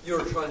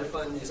 you're trying to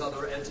find these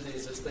other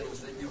entities as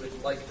things that you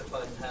would like to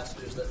find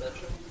passages that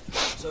mention.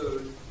 So,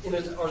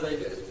 are they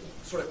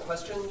sort of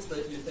questions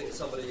that you think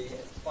somebody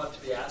ought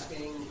to be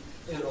asking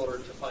in order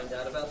to find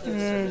out about this,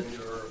 and then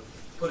you're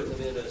putting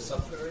them in as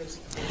subqueries?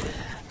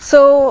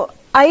 So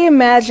I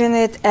imagine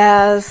it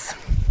as,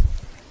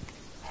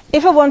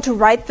 if I want to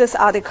write this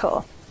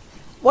article,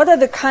 what are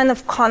the kind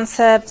of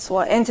concepts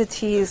or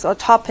entities or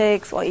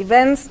topics or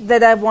events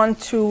that I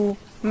want to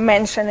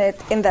mention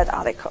it in that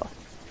article?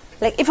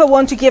 Like if I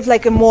want to give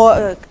like a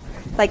more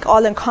like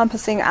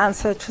all-encompassing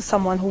answer to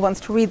someone who wants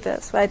to read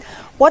this, right?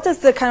 What is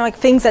the kind of like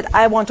things that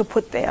I want to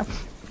put there?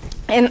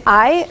 And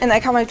I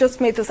kind of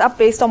just made this up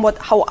based on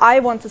how I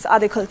want this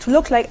article to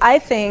look like. I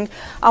think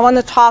I want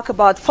to talk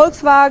about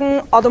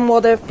Volkswagen,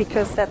 automotive,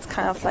 because that's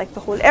kind of like the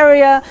whole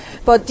area,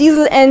 about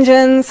diesel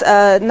engines,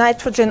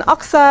 nitrogen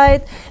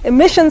oxide,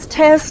 emissions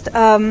test,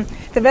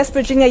 the West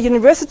Virginia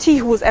University,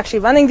 who was actually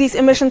running these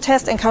emission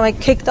tests and kind of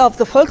like kicked off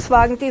the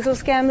Volkswagen diesel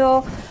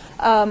scandal,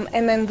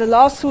 and then the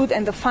lawsuit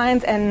and the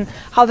fines and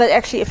how that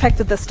actually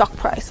affected the stock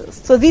prices.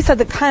 So these are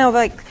the kind of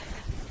like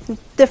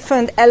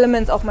different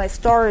elements of my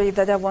story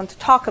that I want to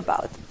talk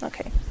about.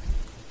 Okay.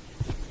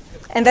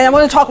 And then I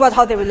want to talk about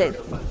how they relate.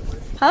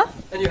 Huh?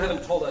 And you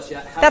haven't told us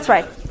yet how. That's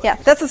right. Yeah,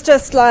 this is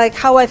just like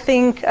how I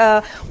think,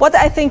 what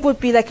I think would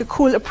be like a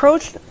cool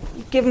approach,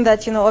 given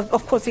that, you know,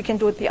 of course you can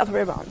do it the other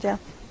way around, yeah.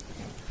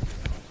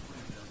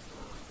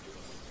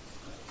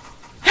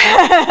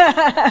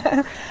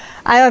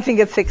 I don't think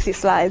it's 60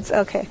 slides,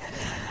 okay.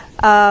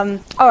 All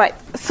right,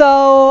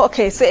 so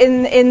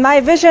in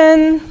my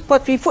vision,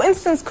 what we, for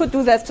instance, could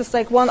do, that's just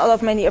like one out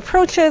of many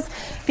approaches.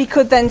 We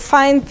could then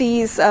find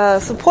these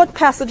support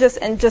passages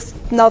and just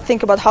now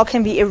think about how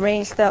can we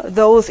arrange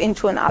those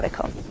into an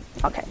article.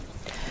 Okay,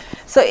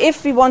 so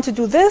if we want to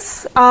do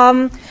this,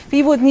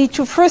 we would need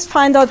to first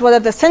find out what are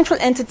the central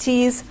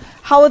entities,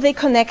 how are they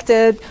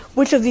connected,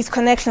 which of these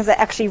connections are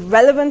actually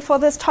relevant for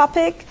this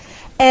topic,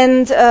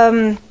 and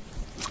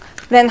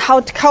then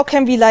how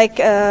can we like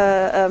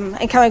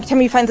and can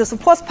we find the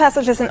support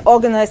passages and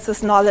organize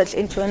this knowledge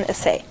into an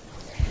essay?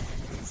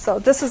 So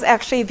this is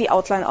actually the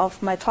outline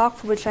of my talk,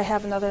 for which I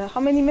have another,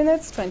 how many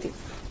minutes? 20.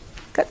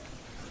 Good.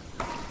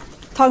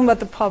 Talking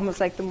about the problem is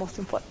like the most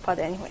important part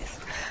anyways.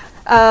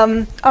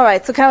 All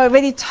right, so can I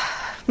already,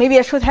 maybe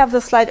I should have the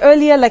slide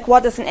earlier, like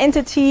what is an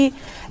entity?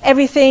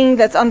 Everything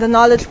that's on the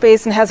knowledge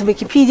base and has a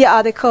Wikipedia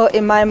article,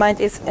 in my mind,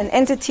 is an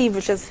entity,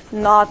 which is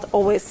not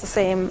always the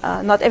same.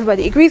 Not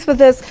everybody agrees with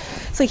this.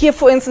 So here,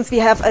 for instance, we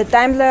have a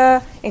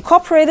Daimler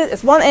Incorporated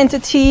as one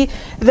entity.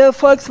 The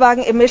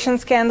Volkswagen emission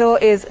scandal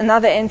is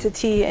another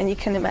entity, and you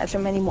can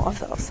imagine many more of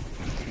those.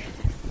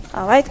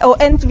 All right. Oh,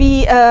 and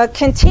we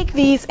can take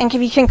these and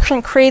we can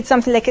create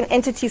something like an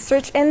entity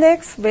search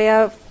index,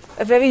 where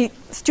a very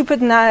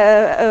stupid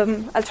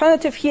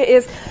alternative here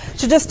is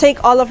to just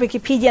take all of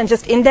Wikipedia and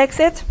just index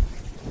it.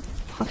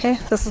 Okay,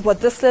 this is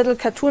what this little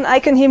cartoon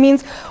icon here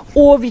means.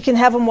 Or we can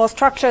have a more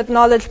structured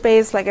knowledge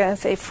base, like I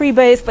say free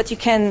base, but you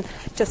can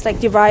just like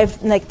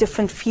derive like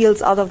different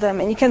fields out of them,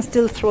 and you can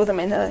still throw them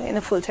in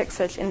a full text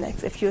search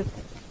index if you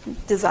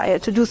desire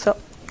to do so.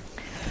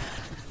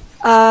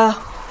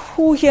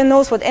 Who here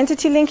knows what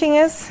entity linking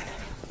is?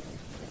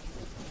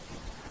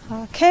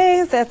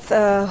 Okay, that's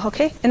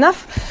okay,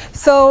 enough.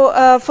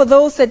 So for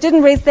those that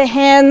didn't raise their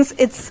hands,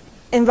 it's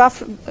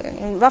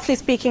roughly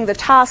speaking the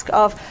task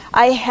of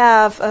I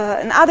have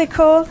an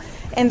article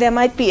and there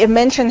might be a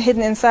mention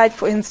hidden inside,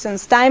 for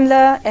instance,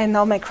 Daimler, and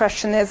now my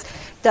question is,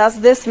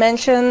 does this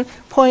mention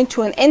point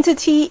to an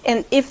entity,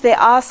 and if there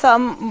are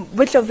some,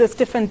 which of these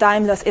different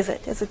Daimlers is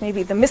it? Is it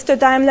maybe the Mr.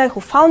 Daimler who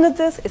founded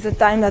this? Is it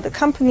Daimler the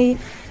company?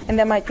 And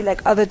there might be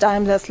like other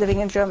Daimlers living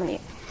in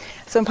Germany.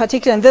 So in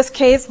particular in this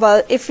case,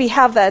 well, if we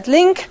have that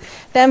link,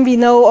 then we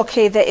know,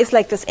 okay, there is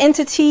like this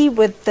entity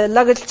with the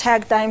luggage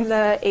tag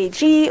Daimler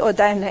AG or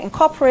Daimler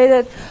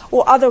Incorporated,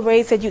 or other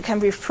ways that you can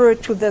refer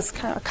to this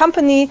kind of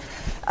company,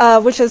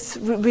 which is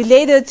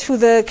related to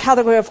the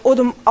category of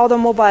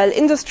automobile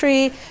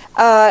industry,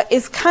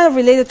 is kind of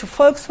related to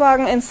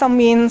Volkswagen in some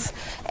means,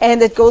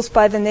 and it goes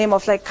by the name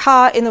of like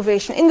car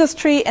innovation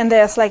industry, and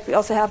there's like, we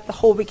also have the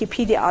whole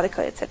Wikipedia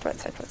article, et cetera, et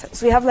cetera, et cetera.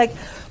 So we have like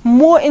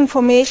more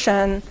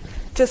information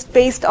just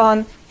based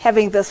on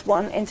having this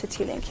one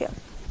entity link here.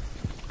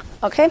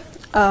 Okay,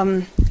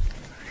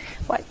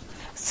 right.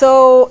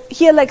 So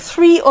here like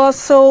 3 or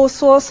so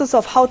sources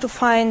of how to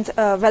find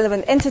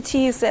relevant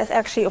entities. There's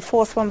actually a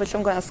 4th one, which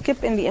I'm going to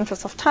skip in the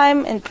interest of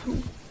time, and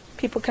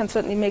people can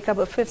certainly make up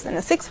a 5th and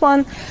a 6th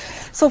one.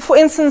 So for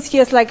instance,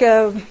 here's like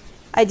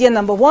idea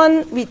number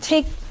 1. We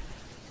take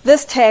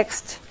this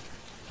text,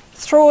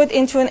 throw it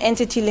into an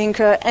entity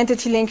linker.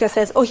 Entity linker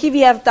says, oh, here we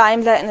have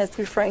Daimler, and it's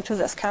referring to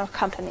this kind of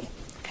company.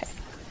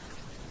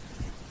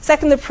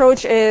 Second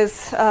approach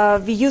is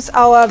we use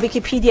our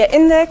Wikipedia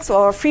index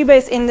or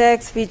Freebase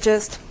index. We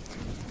just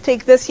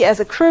take this here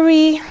as a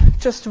query,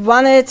 just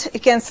run it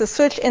against the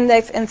search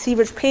index and see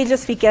which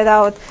pages we get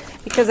out.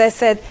 Because I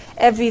said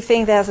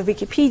everything that has a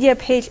Wikipedia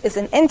page is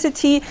an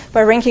entity.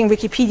 By ranking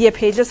Wikipedia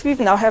pages, we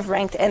now have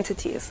ranked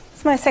entities.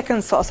 It's my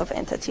second source of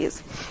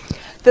entities.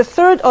 The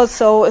third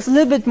also is a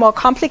little bit more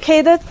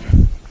complicated.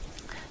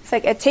 It's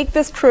like I take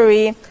this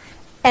query,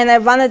 and I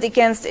run it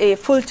against a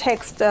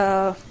full-text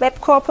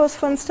web corpus,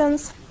 for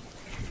instance.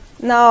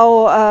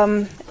 Now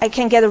I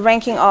can get a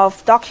ranking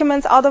of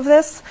documents out of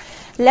this.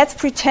 Let's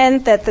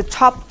pretend that the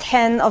top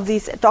 10 of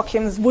these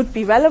documents would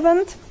be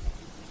relevant.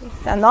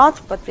 They're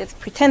not, but let's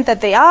pretend that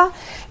they are,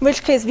 in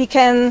which case we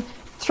can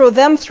throw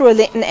them through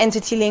an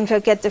entity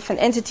linker, get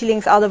different entity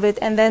links out of it,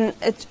 and then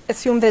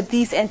assume that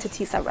these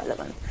entities are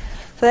relevant.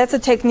 So that's a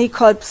technique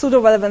called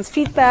pseudo-relevance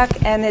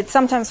feedback, and it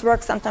sometimes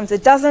works, sometimes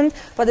it doesn't,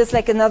 but it's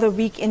like another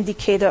weak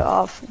indicator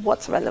of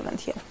what's relevant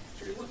here.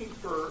 So you're looking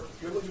for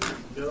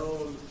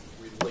known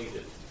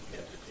related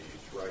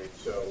entities, right?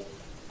 So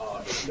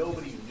if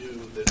nobody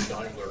knew that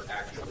Daimler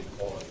actually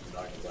caused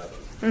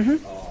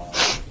 9/11,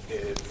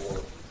 or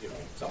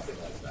something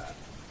like that,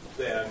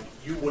 then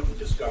you wouldn't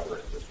discover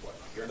it this way.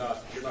 You're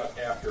not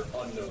after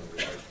unknown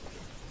relationships.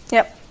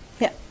 Yep.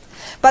 Yeah.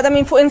 But I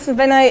mean, for instance,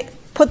 when I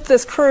put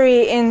this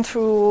query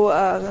into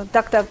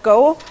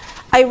DuckDuckGo,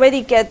 I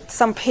already get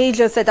some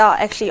pages that are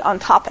actually on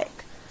topic.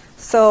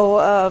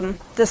 So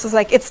this is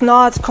like, it's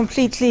not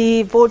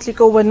completely boldly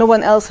go where no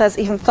one else has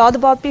even thought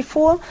about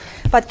before,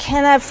 but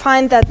can I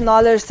find that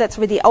knowledge that's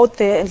really out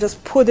there and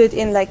just put it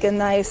in like a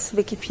nice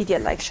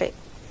Wikipedia-like shape?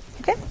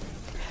 Okay.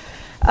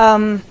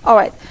 All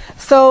right.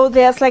 So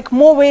there's like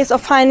more ways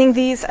of finding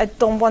these. I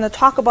don't want to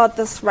talk about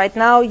this right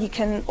now. You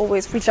can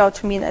always reach out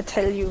to me and I'll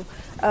tell you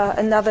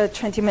another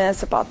 20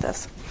 minutes about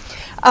this.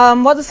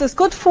 What is this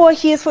good for?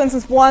 Here's, for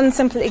instance, one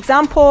simple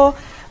example.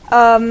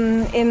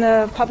 In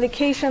a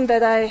publication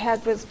that I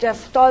had with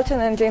Jeff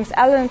Dalton and James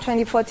Allen in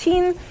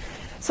 2014.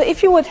 So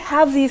if you would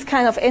have these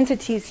kind of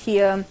entities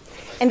here,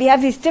 and we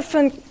have these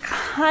different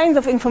kinds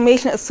of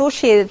information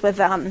associated with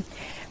them,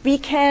 we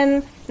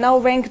can now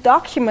rank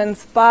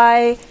documents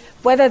by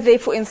whether they,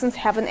 for instance,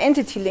 have an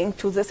entity link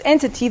to this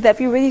entity that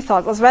we really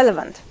thought was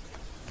relevant.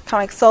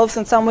 Kind of like solves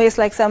in some ways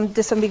like some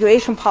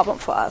disambiguation problem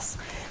for us.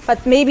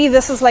 But maybe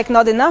this is like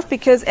not enough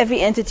because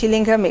every entity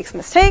linker makes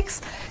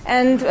mistakes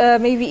and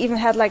maybe even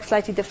had like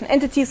slightly different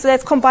entities. So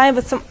let's combine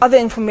with some other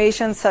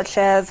information such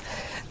as,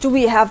 do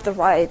we have the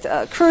right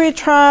query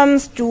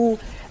terms? Do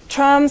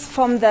terms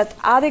from that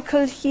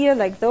article here,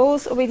 like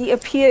those already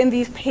appear in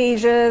these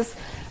pages?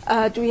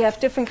 Do we have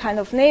different kind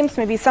of names?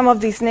 Maybe some of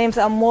these names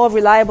are more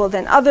reliable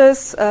than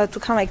others to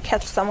kind of like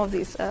catch some of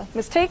these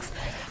mistakes.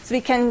 So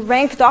we can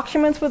rank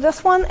documents with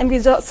this one, and we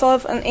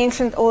solve an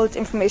ancient old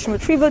information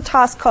retrieval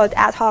task called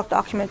ad hoc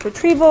document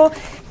retrieval.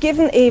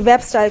 Given a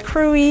web-style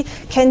query,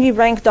 can we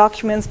rank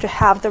documents to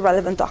have the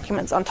relevant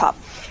documents on top?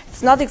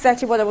 It's not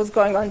exactly what I was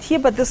going on here,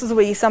 but this is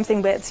really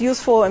something where it's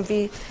useful, and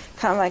we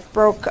kind of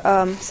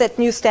like set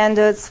new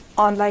standards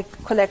on like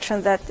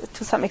collections that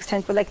to some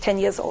extent were like 10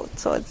 years old.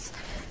 So it's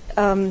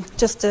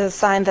just a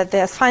sign that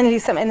there's finally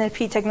some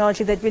NLP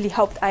technology that really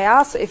helped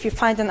IR. So if you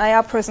find an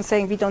IR person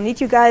saying, we don't need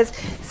you guys,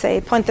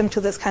 point them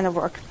to this kind of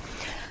work.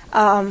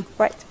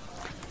 Right.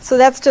 So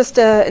that's just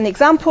an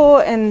example.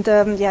 And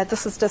yeah,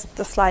 this is just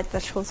the slide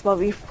that shows what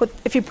we put.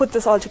 If you put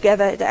this all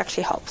together, it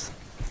actually helps.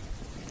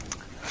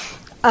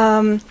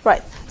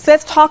 Right. So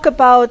let's talk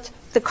about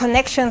the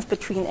connections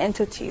between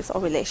entities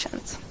or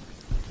relations.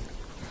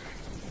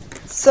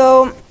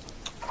 So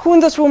who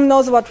in this room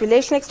knows about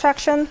relation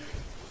extraction?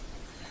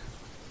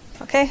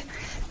 Okay,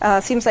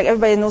 seems like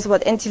everybody knows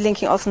about entity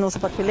linking, also knows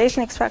about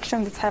relation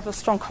extraction. Let's have a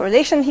strong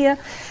correlation here.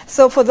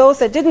 So for those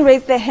that didn't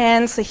raise their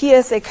hands, so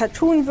here's a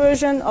cartoon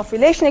version of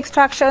relation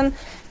extraction.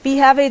 We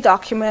have a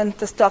document.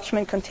 This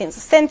document contains a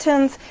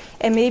sentence,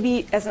 and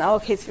maybe, as in our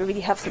case, we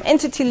already have some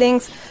entity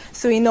links,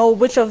 so we know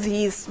which of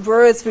these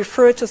words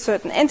refer to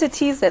certain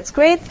entities. That's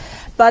great.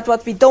 But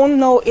what we don't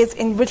know is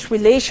in which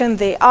relation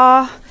they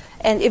are,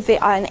 and if they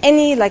are in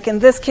any. Like in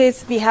this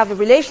case, we have a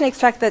relation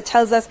extract that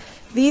tells us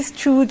these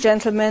two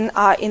gentlemen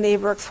are in a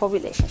works for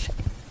relationship.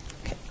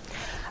 Okay.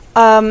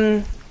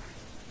 I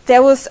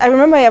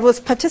remember I was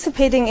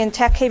participating in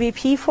TEC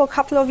KBP for a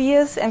couple of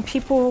years, and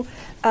people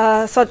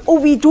thought, oh,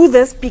 we do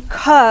this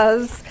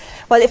because,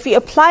 well, if we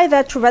apply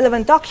that to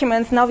relevant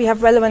documents, now we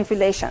have relevant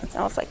relations. And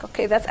I was like,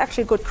 okay, that's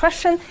actually a good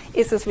question.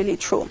 Is this really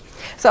true?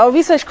 So our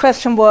research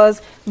question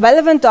was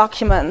relevant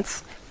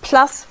documents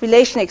plus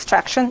relation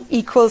extraction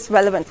equals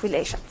relevant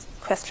relations,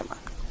 question mark.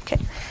 Okay.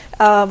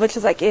 Which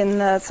is like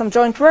in some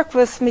joint work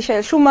with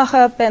Michael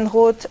Schumacher, Ben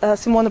Roth,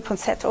 Simone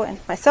Ponzetto, and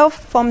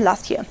myself from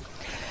last year.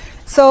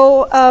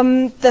 So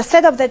the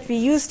setup that we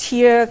used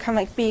here, kind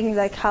of like being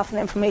like half an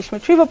information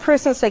retrieval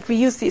person, is like we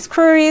used these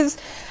queries,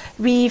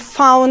 we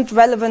found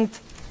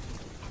relevant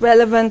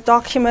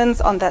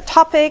documents on that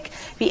topic,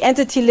 we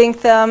entity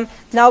linked them,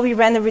 now we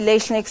ran a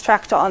relation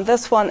extractor on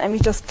this one, and we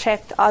just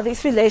checked, are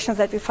these relations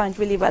that we find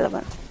really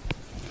relevant?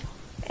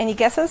 Any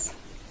guesses?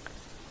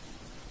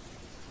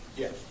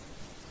 Yes.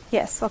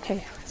 Yes,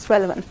 okay, it's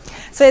relevant.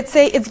 So let's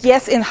say it's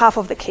yes in half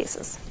of the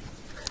cases.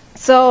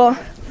 So,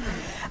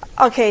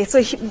 okay,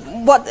 so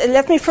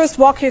let me first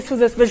walk you through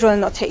this visual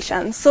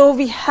notation. So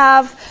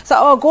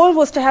our goal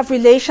was to have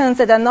relations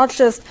that are not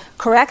just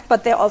correct,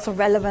 but they're also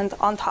relevant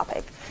on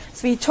topic.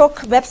 So we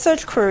took web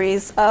search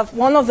queries.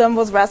 One of them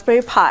was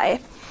Raspberry Pi.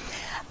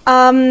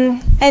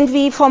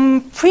 And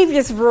from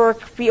previous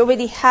work, we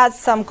already had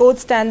some gold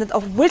standard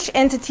of which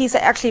entities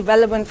are actually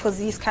relevant for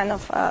these kind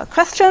of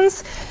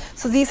questions.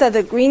 So these are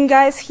the green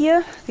guys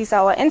here. These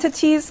are our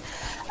entities.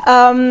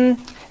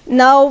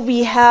 Now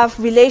we have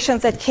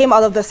relations that came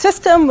out of the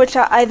system, which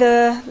are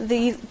either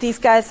these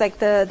guys, like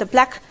the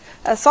black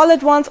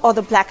solid ones or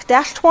the black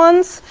dashed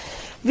ones.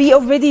 We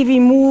already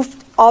removed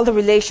all the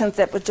relations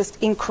that were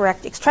just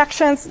incorrect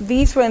extractions.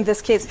 These were, in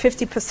this case,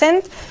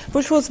 50%,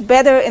 which was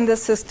better in the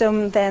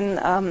system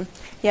than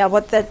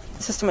what that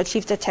system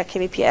achieved at TEC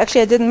KBP.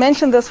 Actually, I didn't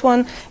mention this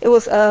one. It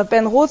was a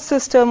Ben Roth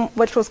system,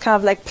 which was kind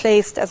of like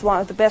placed as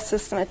one of the best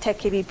systems at TEC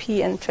KBP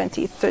in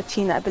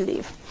 2013, I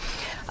believe.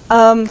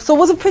 So it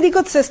was a pretty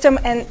good system,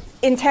 and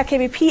in TEC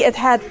KBP, it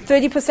had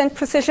 30%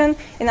 precision.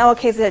 In our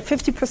case, it had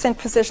 50%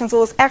 precision, so it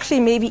was actually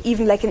maybe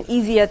even like an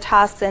easier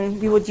task than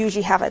we would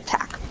usually have at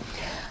TEC.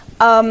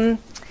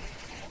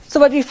 So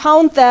what we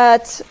found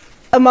that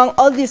among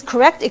all these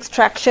correct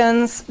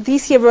extractions,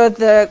 these here were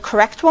the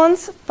correct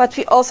ones, but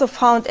we also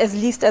found at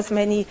least as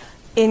many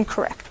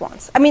incorrect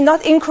ones. I mean,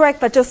 not incorrect,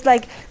 but just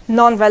like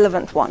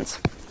non-relevant ones.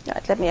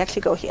 Right, let me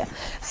actually go here.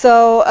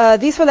 So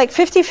these were like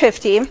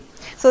 50-50.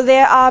 So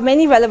there are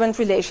many relevant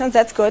relations,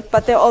 that's good,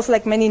 but there are also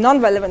like many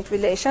non-relevant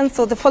relations.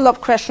 So the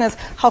follow-up question is,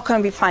 how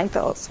can we find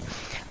those?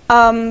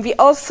 We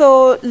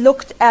also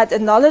looked at a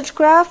knowledge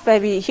graph, where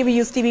here we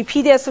used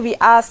Wikipedia, so we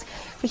asked,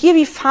 here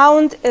we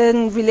found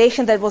a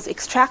relation that was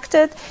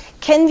extracted.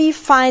 Can we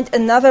find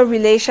another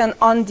relation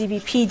on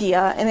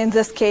Wikipedia? And in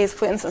this case,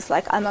 for instance,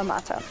 like alma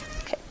mater.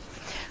 Okay.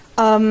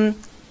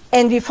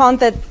 And we found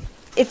that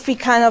if we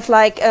kind of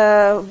like,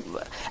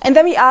 and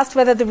then we asked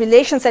whether the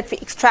relations that we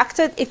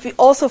extracted, if we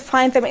also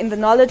find them in the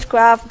knowledge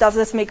graph, does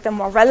this make them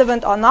more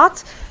relevant or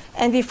not?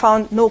 And we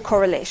found no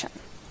correlation.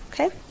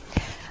 Okay.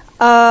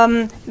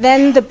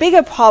 Then the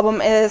bigger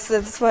problem is,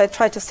 this is what I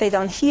tried to say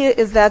down here,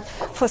 is that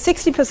for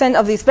 60%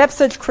 of these web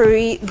search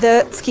query,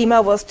 the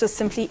schema was just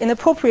simply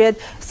inappropriate.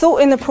 So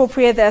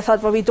inappropriate that I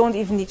thought, well, we don't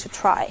even need to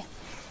try.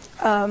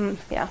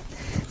 Yeah.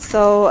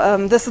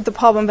 So this is the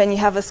problem when you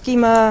have a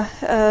schema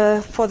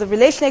for the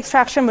relation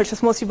extraction, which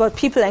is mostly about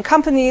people and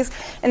companies,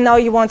 and now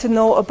you want to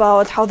know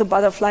about how the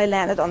butterfly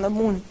landed on the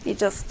moon. You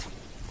just,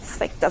 it's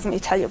like, doesn't really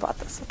tell you about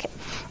this. Okay.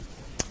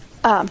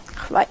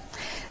 Right.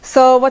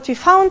 So what we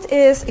found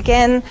is,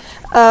 again,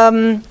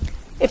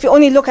 if you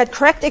only look at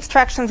correct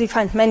extractions, we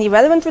find many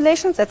relevant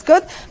relations. That's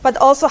good. But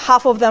also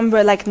half of them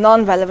were like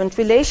non-relevant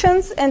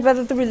relations, and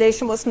whether the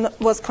relation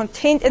was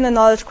contained in the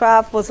knowledge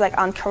graph was like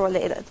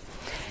uncorrelated.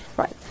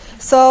 Right.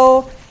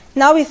 So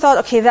now we thought,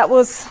 okay, that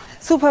was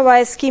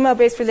supervised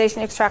schema-based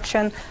relation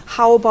extraction.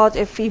 How about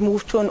if we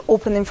move to an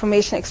open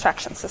information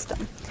extraction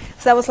system?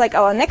 So that was like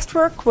our next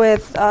work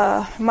with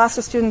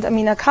master student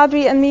Amina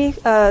Kadri and me,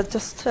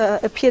 just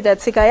appeared at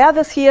CIIR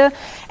this year.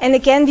 And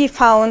again, we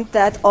found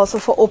that also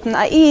for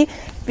OpenIE,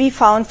 we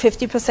found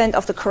 50%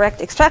 of the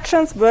correct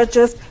extractions were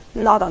just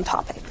not on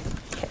topic.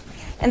 Okay.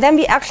 And then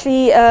we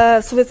actually,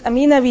 so with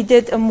Amina, we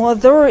did a more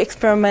thorough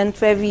experiment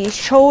where we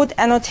showed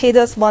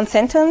annotators one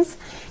sentence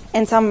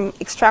and some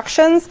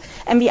extractions,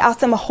 and we asked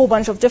them a whole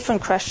bunch of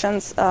different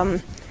questions.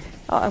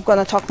 I'm going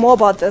to talk more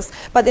about this.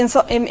 But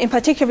in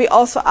particular, we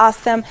also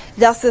asked them,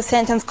 does the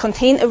sentence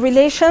contain a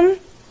relation?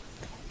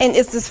 And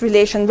is this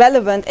relation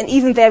relevant? And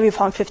even there, we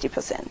found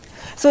 50%.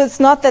 So it's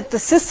not that the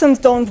systems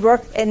don't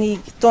work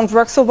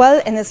so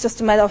well, and it's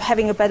just a matter of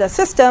having a better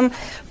system.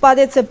 But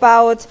it's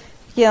about,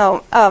 you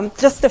know,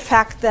 just the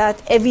fact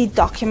that every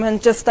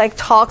document just like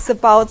talks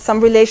about some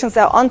relations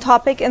that are on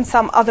topic and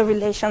some other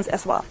relations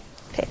as well.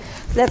 Okay,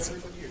 so let's.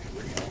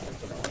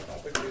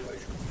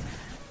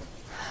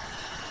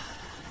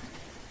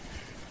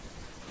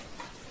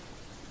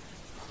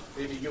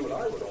 Maybe you and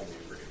I would only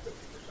agree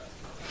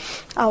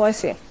 50%. Oh, I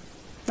see.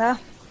 Yeah.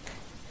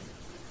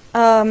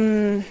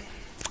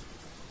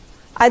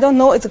 I don't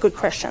know. It's a good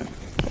question.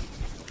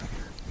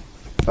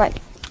 Right.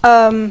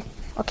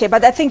 Okay,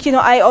 but I think, you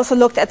know, I also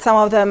looked at some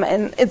of them,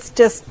 and it's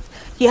just,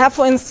 you have,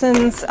 for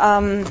instance,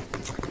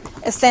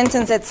 a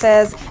sentence that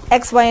says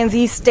X, Y, and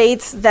Z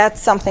states that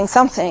something,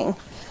 something.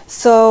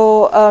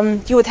 So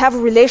you would have a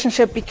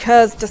relationship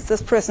because just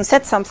this person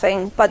said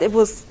something, but it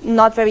was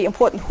not very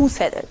important who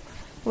said it.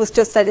 It was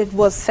just that it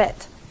was said.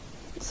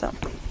 So,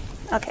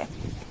 okay.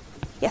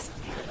 Yes?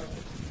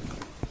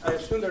 I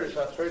assume there is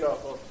a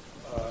trade-off of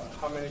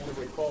how many to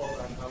recall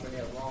and how many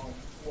are wrong.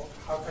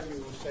 How can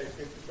you say 50%?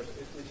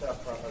 Is it a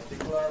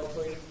particular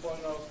operating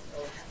point of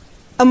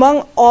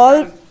among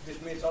all...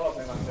 This means all of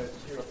them and then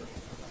 0%.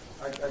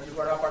 Are you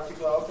got a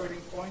particular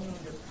operating point?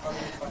 How do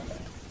you find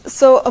that?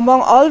 So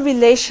among all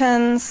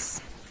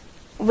relations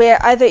where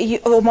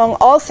among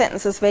all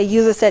sentences where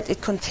user said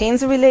it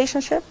contains a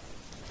relationship,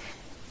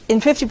 in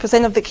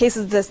 50% of the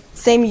cases, the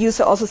same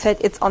user also said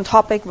it's on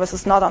topic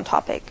versus not on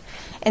topic.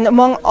 And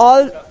among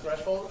all...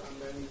 threshold,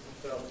 and then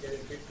instead of getting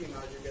 50, now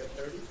you get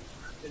 30?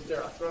 Is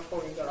there a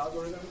threshold in that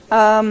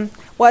algorithm?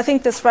 Well, I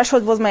think the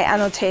threshold was my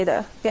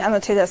annotator. The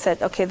annotator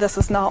said, okay, this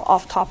is now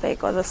off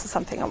topic, or this is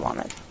something I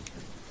wanted.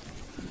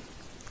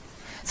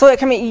 So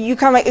you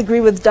kind of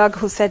agree with Doug,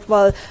 who said,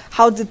 well,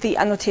 how did the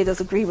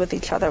annotators agree with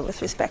each other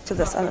with respect to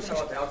this annotation?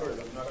 About the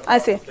algorithm, not about I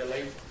see.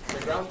 The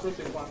ground truth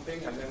is one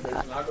thing, and then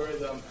there's an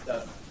algorithm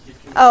that...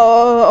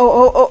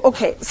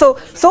 Okay.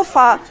 So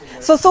far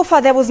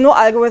there was no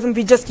algorithm.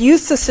 We just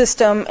used the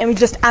system and we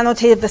just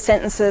annotated the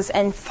sentences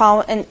and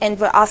found and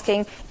were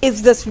asking,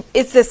 is this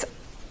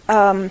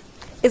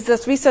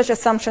research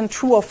assumption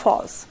true or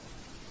false?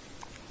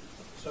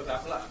 So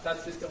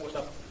that system was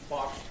a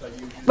box that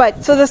you used.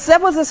 Right. So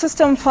that was a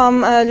system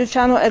from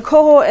Luciano El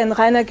Coro and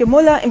Rainer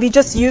Gemuller, and we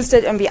just used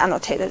it and we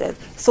annotated it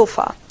so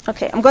far.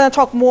 Okay. I'm going to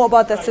talk more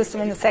about that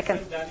system in a second.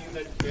 That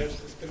their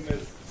system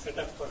is set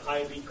up for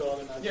high recall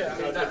and yeah,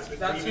 I mean, that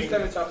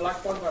system is a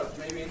black box, but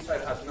maybe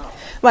inside has not.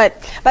 Right,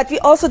 but we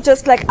also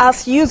just like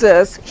ask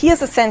users,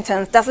 here's a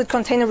sentence, does it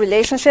contain a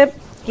relationship?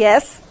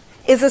 Yes.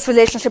 Is this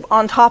relationship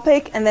on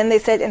topic? And then they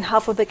said in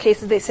half of the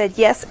cases they said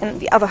yes, and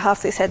the other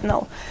half they said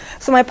no.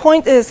 So my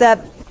point is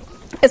that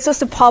it's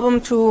just a problem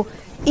to,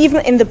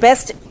 even in the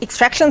best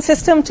extraction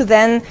system, to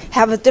then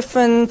have a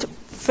different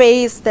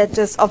phase that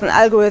just of an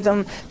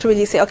algorithm to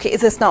really say, okay,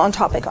 is this now on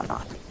topic or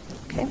not?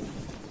 Okay.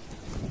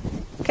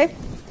 Okay.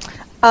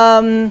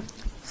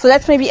 So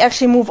let's maybe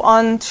actually move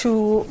on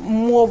to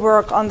more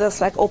work on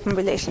this like open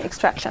relation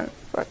extraction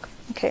work.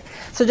 Okay.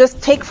 So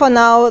just take for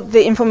now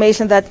the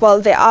information that, well,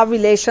 there are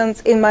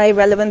relations in my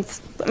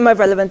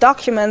relevant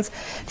documents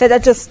that are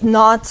just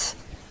not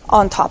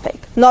on topic,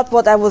 not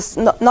what I was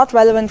not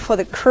relevant for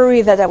the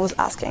query that I was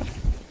asking.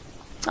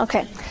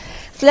 Okay.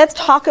 So let's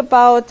talk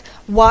about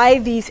why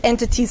these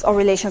entities or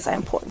relations are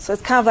important. So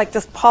it's kind of like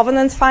this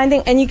provenance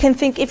finding, and you can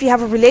think if you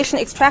have a relation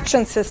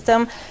extraction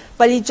system,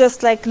 well, you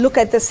just like look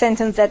at the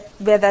sentence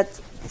where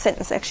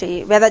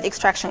that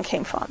extraction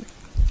came from.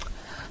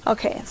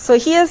 Okay, so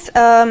here's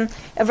a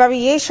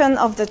variation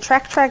of the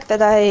TREC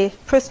that I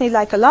personally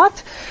like a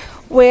lot,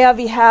 where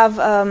we have,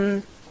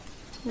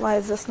 why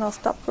is this now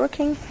stopped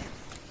working?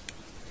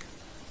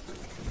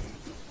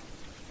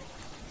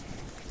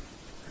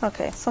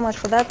 Okay, so much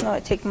for that. Now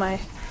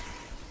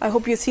I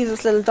hope you see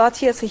this little dot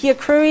here. So here,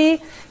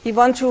 query, we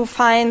want to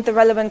find the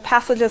relevant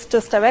passages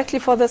just directly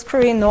for this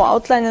query, no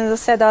outline in the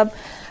setup.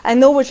 I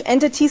know which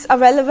entities are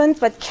relevant,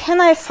 but can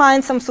I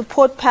find some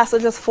support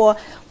passages for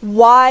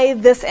why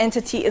this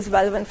entity is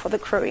relevant for the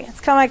query?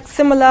 It's kind of like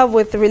similar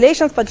with the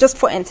relations, but just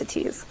for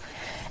entities.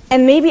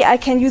 And maybe I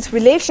can use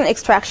relation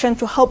extraction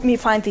to help me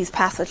find these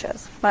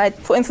passages. Right?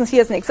 For instance,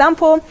 here's an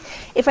example.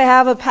 If I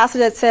have a passage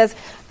that says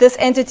this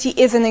entity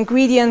is an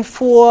ingredient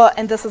for,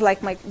 and this is like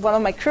one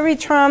of my query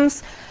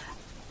terms,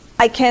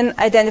 I can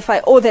identify,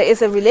 oh, there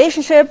is a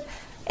relationship,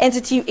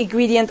 entity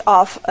ingredient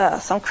of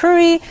some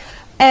query,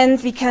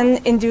 and from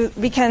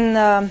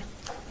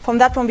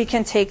that one we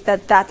can take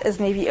that is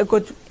maybe a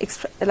good,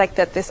 like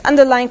that this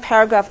underlying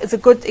paragraph is a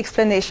good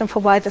explanation for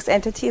why this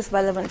entity is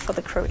relevant for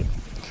the query.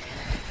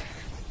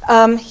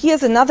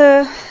 Here's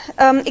another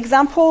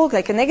example,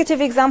 like a negative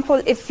example.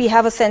 If we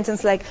have a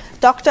sentence like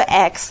Dr.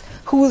 X,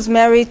 who is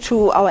married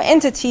to our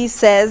entity,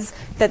 says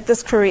that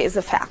this query is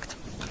a fact.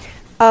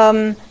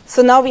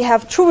 So now we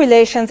have two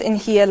relations in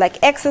here,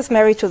 like X is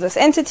married to this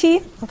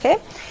entity, okay,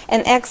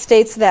 and X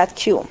states that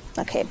Q,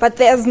 okay. But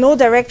there's no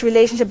direct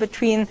relationship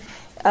between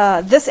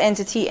this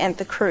entity and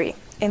the query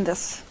in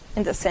this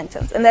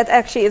sentence, and that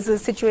actually is a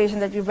situation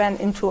that we ran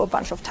into a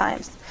bunch of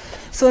times.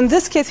 So in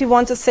this case, we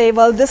want to say,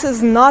 well, this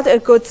is not a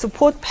good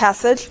support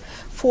passage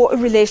for a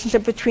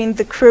relationship between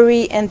the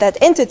query and that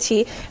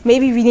entity.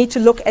 Maybe we need to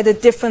look at a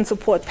different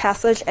support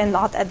passage and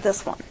not at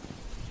this one.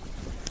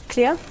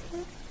 Clear?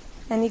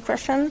 Any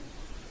question?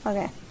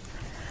 Okay.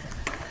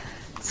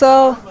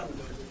 So. I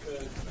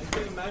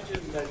can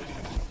imagine that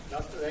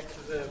Dr. X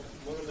is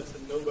more or less a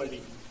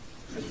nobody,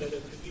 and that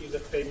entity is a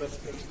famous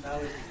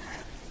personality.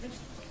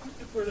 Just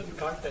to put it in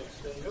context,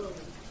 he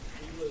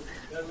was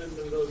Marilyn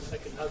Monroe's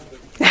second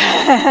husband.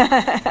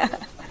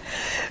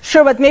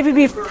 Sure, but maybe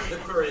we. The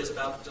query is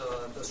about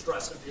the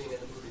stress of being in a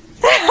movie.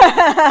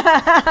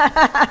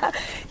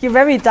 You're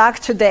very dark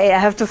today, I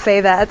have to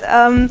say that.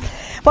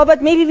 Well,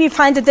 but maybe we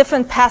find a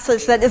different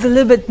passage that is a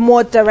little bit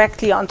more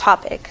directly on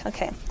topic.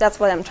 Okay, that's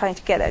what I'm trying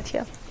to get at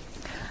here.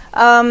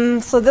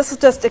 So this is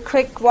just a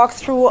quick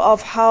walkthrough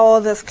of how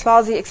this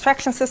clause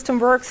extraction system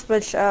works,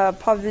 which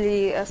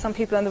probably some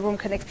people in the room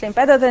can explain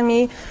better than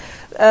me.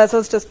 So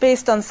it's just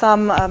based on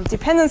some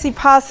dependency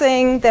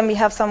parsing. Then we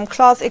have some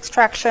clause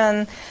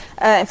extraction,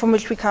 from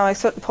which we kind of like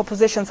certain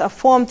propositions are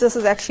formed. This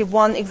is actually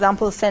one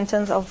example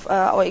sentence of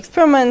our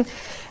experiment,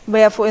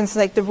 where, for instance,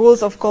 like the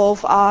rules of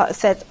golf are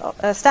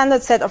a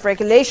standard set of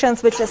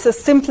regulations, which is a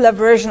simpler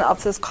version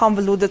of this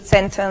convoluted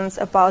sentence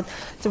about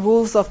the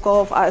rules of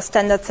golf are a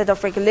standard set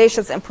of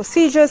regulations and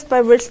procedures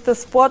by which the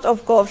sport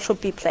of golf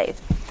should be played.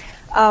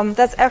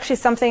 That's actually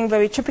something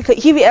very typical.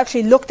 Here we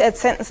actually looked at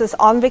sentences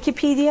on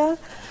Wikipedia,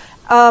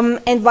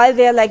 and while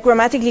they're like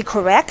grammatically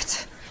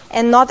correct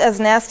and not as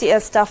nasty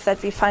as stuff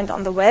that we find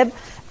on the web,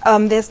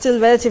 they're still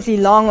relatively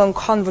long and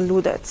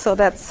convoluted. So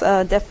that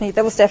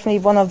was definitely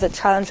one of the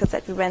challenges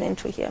that we ran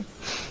into here.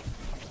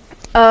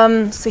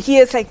 So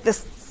here's like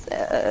this,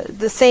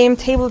 the same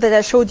table that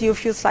I showed you a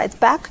few slides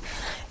back,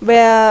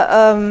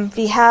 where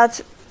we had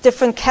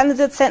different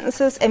candidate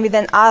sentences, and we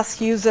then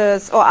asked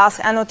users or asked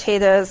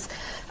annotators,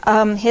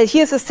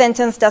 here's a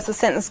sentence, does the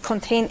sentence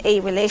contain a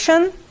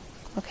relation?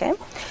 Okay,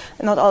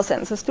 not all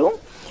sentences do.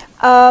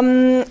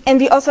 And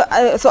we also,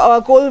 so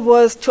our goal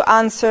was to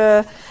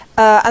answer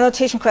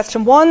annotation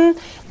question 1,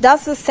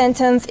 does the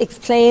sentence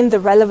explain the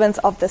relevance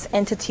of this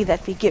entity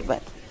that we give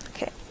it?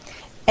 Okay.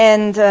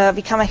 And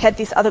we kind of had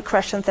these other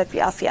questions that we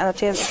asked the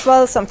annotators as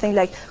well, something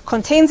like,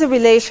 contains a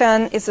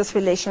relation, is this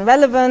relation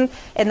relevant?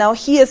 And now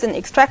here's an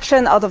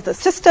extraction out of the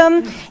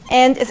system,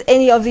 and is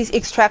any of these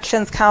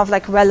extractions kind of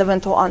like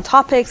relevant or on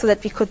topic, so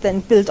that we could then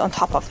build on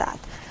top of that.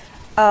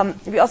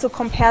 We also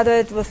compared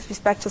it with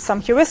respect to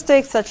some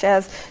heuristics, such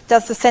as,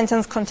 does the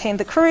sentence contain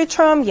the query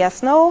term?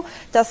 Yes, no.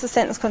 Does the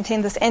sentence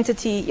contain this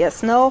entity?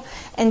 Yes, no.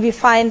 And we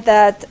find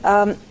that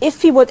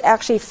if we would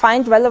actually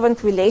find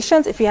relevant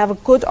relations, if we have a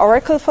good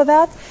oracle for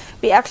that,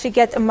 we actually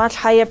get a much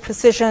higher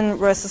precision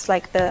versus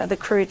like the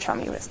query term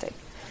heuristic.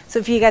 So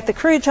if you get the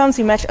query terms,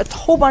 we match a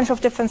whole bunch of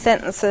different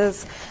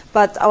sentences,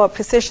 but our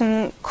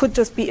precision could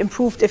just be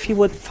improved if you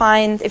would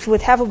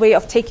have a way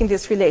of taking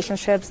these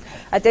relationships,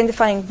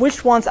 identifying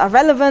which ones are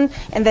relevant,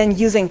 and then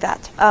using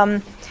that.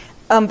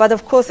 But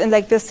of course, in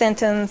like this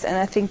sentence, and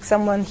I think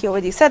someone here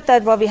already said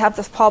that, well, we have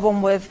this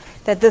problem with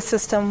that this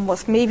system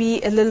was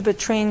maybe a little bit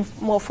trained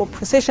more for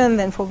precision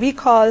than for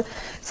recall,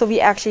 so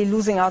we're actually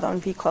losing out on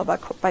recall by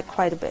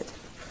quite a bit.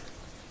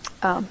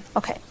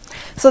 Okay,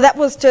 so that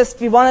was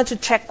just, we wanted to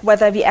check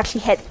whether we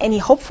actually had any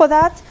hope for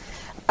that.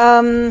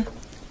 And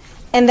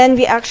then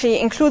we actually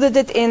included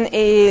it in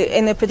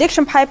a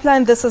prediction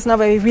pipeline. This is now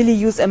where we really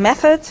use a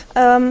method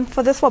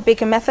for this one,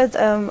 Baker method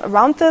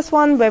around this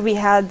one, where we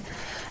had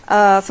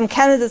some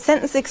candidate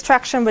sentence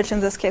extraction, which in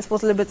this case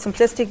was a little bit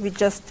simplistic. We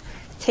just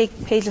take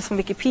pages from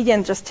Wikipedia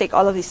and just take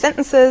all of these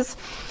sentences.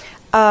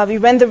 We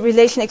ran the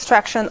relation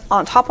extraction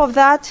on top of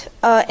that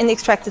and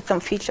extracted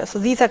some features. So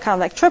these are kind of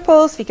like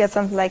triples. We get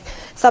something like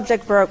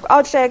subject, verb,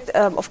 object.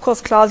 Of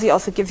course, clause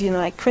also gives you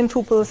like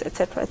quintuples,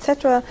 etc.,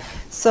 etc.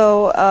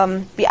 So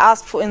we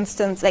asked, for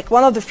instance, like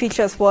one of the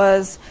features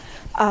was,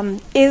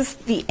 is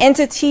the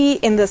entity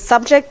in the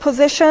subject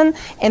position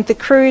and the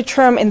query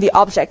term in the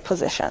object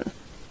position?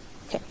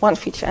 Okay, one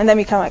feature. And then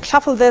we kind of like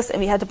shuffle this,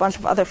 and we had a bunch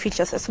of other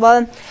features as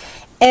well.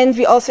 And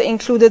we also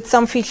included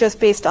some features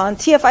based on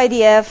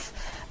TF-IDF,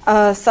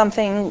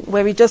 something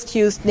where we just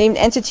used named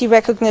entity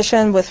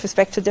recognition with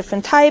respect to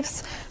different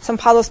types, some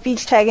parallel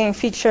speech tagging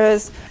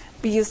features.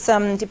 We used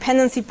some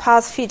dependency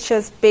path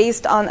features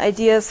based on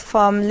ideas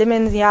from Lim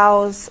and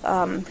Liao's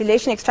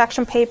relation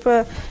extraction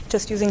paper,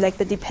 just using like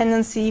the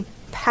dependency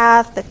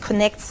path that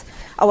connects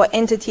our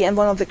entity and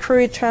one of the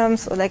query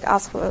terms, or like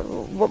ask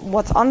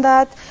what's on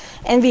that.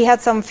 And we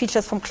had some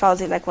features from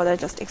Clausey, like what I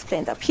just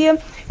explained up here.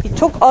 We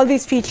took all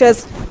these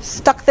features,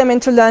 stuck them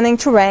into learning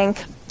to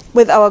rank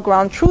with our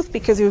ground truth,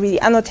 because we really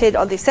annotated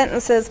all these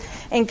sentences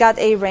and got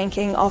a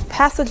ranking of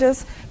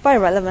passages by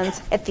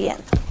relevance at the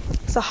end.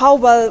 So how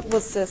well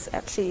was this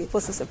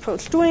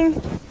approach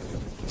doing?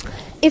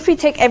 If we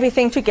take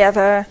everything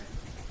together,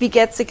 we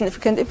get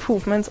significant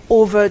improvements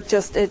over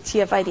just a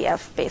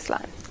TF-IDF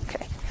baseline.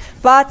 Okay.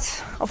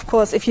 But of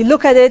course, if you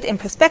look at it in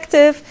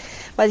perspective,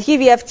 well, here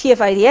we have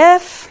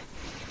TF-IDF.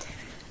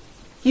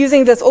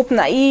 Using this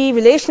OpenAI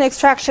relation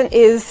extraction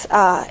is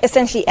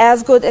essentially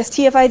as good as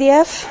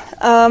TF-IDF,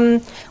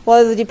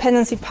 while the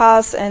dependency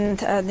paths and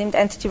named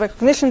entity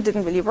recognition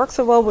didn't really work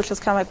so well, which is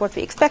kind of like what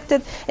we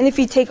expected. And if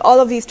we take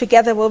all of these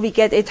together, well, we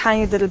get a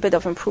tiny little bit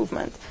of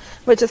improvement,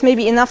 which is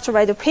maybe enough to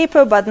write a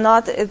paper, but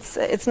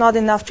it's not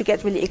enough to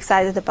get really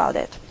excited about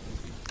it.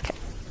 Okay.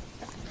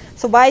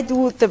 So why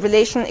do the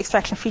relation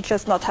extraction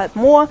features not help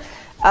more?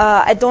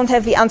 I don't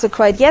have the answer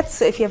quite yet,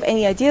 so if you have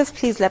any ideas,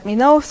 please let me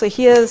know. So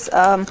here's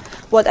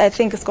what I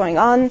think is going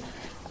on.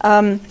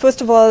 First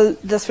of all,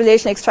 this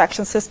relation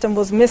extraction system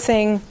was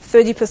missing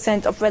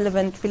 30% of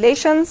relevant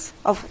relations,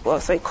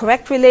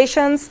 correct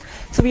relations.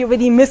 So we're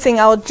really missing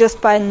out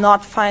just by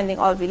not finding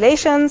all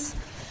relations.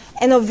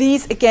 And of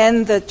these,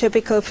 again, the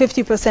typical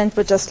 50%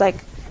 were just like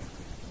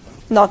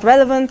not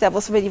relevant. That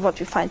was really what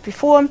we find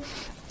before.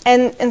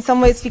 And in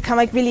some ways, we come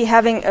like really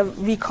having a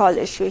recall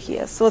issue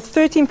here. So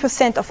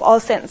 13% of all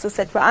sentences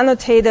that were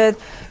annotated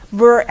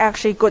were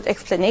actually good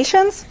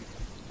explanations,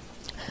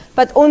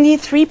 but only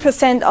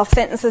 3% of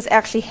sentences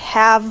actually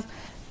have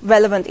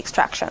relevant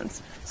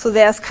extractions. So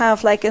there's kind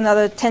of like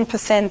another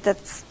 10%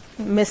 that's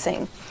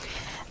missing.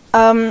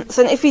 So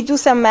if we do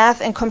some math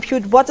and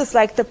compute what is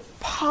like the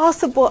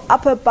possible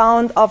upper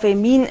bound of a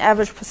mean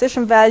average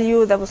precision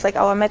value, that was like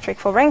our metric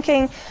for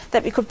ranking,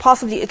 that we could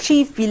possibly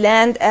achieve, we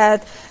land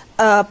at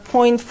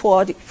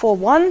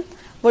 0.41,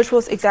 which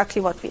was exactly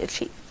what we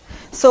achieved.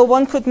 So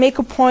one could make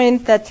a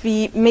point that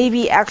we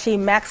maybe actually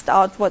maxed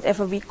out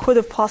whatever we could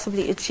have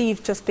possibly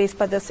achieved just based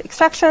by this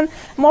extraction.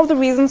 And one of the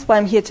reasons why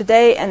I'm here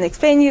today and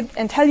explain you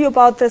and tell you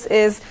about this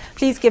is,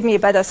 please give me a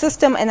better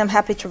system, and I'm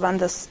happy to run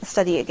this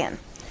study again.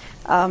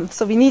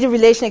 So we need a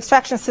relation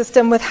extraction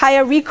system with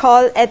higher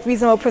recall at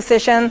reasonable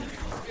precision.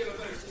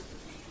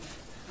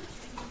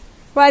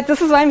 Right,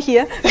 this is why I'm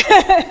here.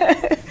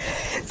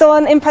 So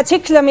in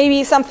particular,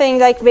 maybe something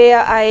like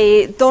where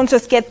I don't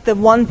just get the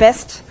one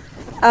best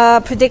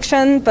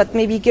prediction, but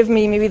maybe give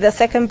me maybe the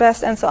second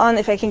best and so on,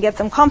 if I can get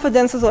some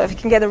confidences or if I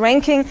can get a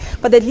ranking,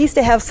 but at least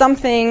I have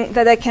something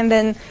that I can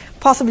then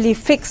possibly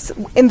fix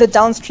in the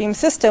downstream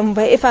system,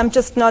 where if I'm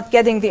just not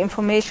getting the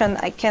information,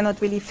 I cannot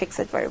really fix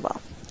it very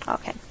well.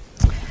 Okay.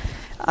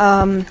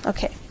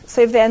 Okay.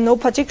 So if there are no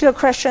particular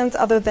questions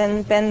other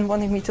than Ben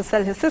wanting me to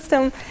sell his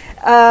system,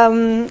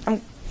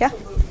 yeah? So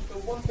the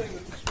one thing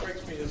that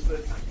strikes me is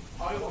that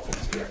I often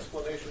see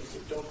explanations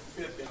that don't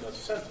fit in a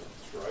sentence,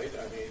 right?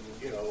 I mean,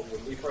 you know,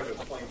 when we try to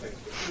explain things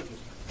to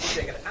students,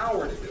 we take an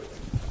hour to do it.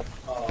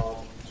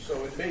 So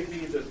it may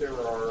be that there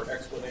are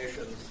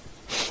explanations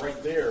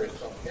right there in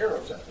some pair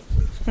of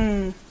sentences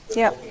that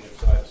Yeah. looking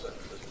inside a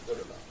sentence isn't good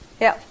enough.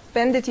 Yeah.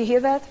 Ben, did you hear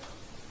that?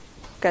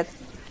 Good.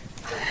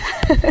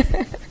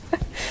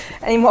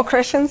 Any more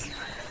questions?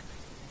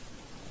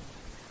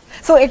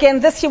 So again,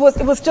 this here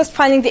it was just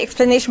finding the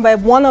explanation by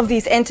one of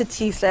these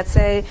entities. Let's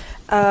say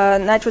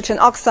nitrogen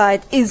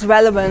oxide is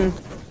relevant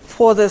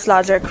for this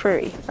larger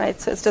query, right?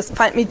 So it's just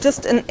find me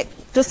just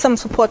some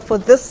support for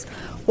this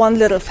one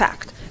little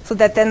fact, so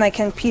that then I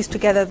can piece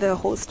together the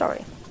whole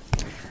story.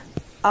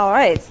 All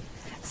right.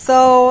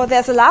 So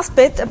there's a last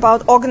bit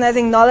about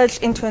organizing knowledge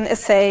into an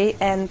essay,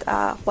 and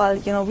well,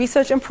 you know,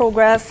 research in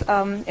progress.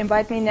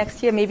 Invite me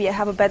next year. Maybe I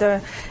have a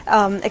better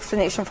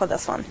explanation for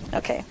this one.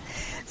 Okay.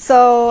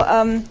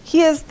 So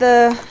here's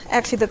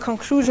actually the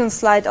conclusion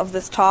slide of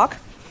this talk.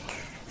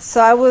 So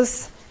I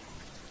was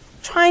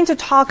trying to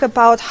talk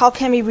about how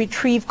can we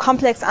retrieve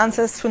complex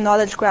answers through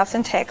knowledge graphs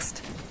in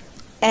text.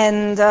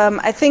 And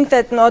I think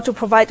that in order to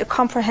provide a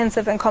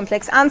comprehensive and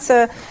complex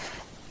answer,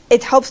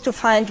 it helps to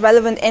find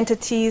relevant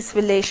entities,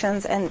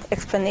 relations, and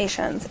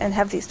explanations, and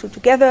have these two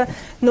together,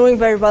 knowing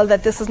very well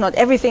that this is not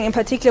everything. In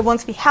particular,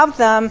 once we have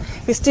them,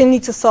 we still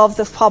need to solve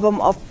this problem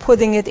of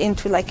putting it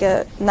into like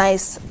a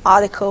nice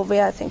article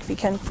where I think we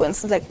can, for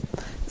instance, like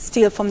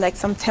steal from like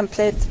some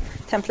template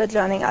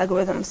learning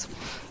algorithms.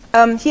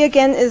 Here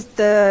again is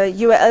the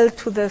URL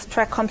to this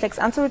TREC complex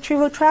answer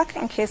retrieval track,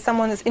 in case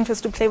someone is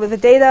interested to play with the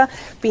data.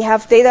 We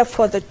have data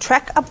for the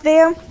TREC up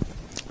there.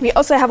 We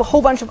also have a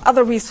whole bunch of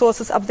other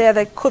resources up there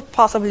that could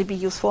possibly be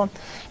useful.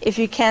 If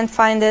you can't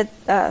find it,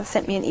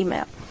 send me an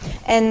email.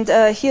 And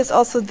here's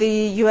also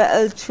the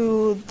URL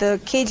to the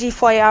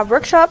KG4AR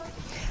workshop,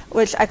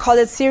 which I call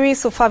it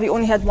series. So far we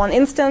only had one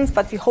instance,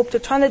 but we hope to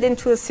turn it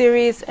into a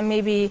series and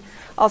maybe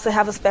also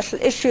have a special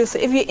issue. So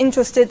if you're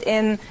interested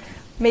in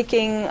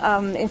making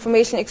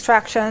information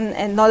extraction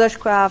and knowledge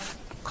graph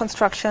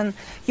construction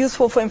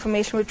useful for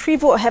information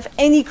retrieval, or have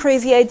any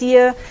crazy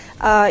idea,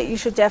 you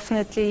should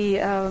definitely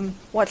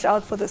watch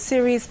out for the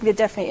series. We're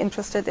definitely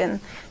interested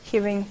in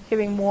hearing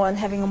more and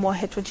having a more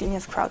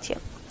heterogeneous crowd here.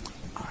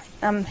 All right.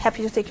 I'm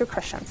happy to take your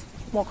questions.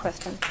 More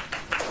questions?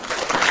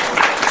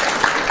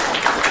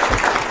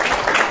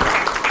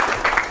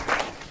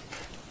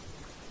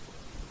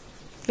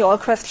 You all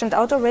questioned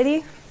out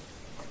already?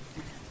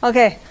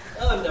 Okay.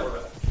 I'm never ready.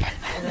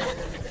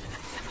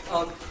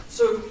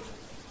 So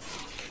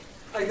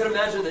I can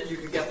imagine that you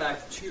could get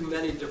back to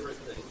many different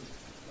things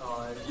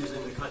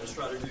using the kind of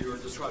strategy you were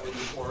describing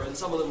before, and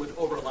some of them would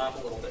overlap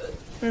a little bit.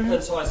 Mm-hmm.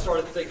 And so I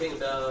started thinking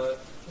about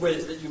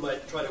ways that you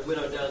might try to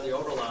winnow down the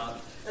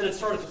overlap, and it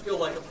started to feel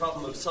like a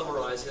problem of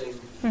summarizing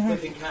the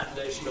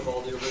concatenation of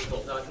all the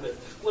original document.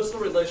 What's the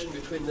relation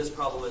between this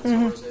problem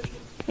and summarization?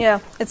 Yeah,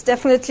 that's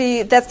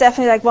definitely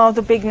like one of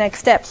the big next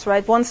steps,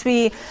 right? Once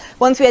we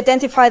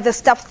identify the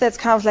stuff that's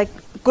kind of like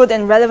good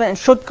and relevant and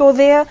should go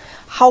there,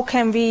 how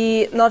can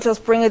we not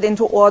just bring it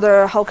into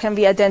order? How can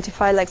we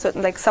identify like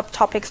certain like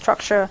subtopic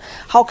structure?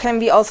 How can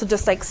we also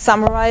just like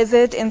summarize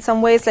it in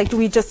some ways? Like, do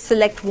we just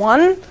select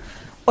one,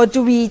 or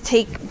do we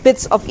take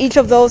bits of each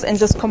of those and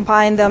just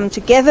combine them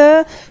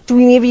together? Do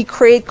we maybe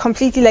create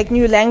completely like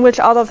new language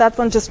out of that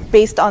one just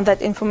based on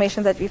that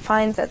information that we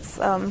find? That's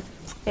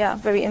yeah,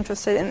 very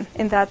interested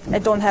in that. I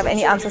don't have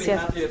any answers yet.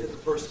 Happy if at the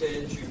first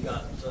stage you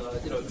got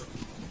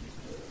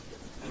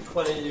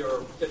 20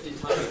 or 50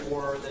 times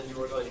more than you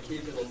were going to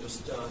keep, and then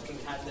just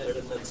concatenate it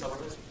and then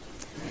summarize?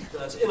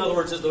 In other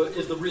words,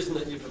 is the reason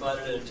that you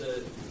divided it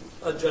into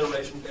a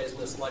generation phase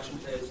and a selection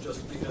phase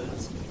just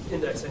because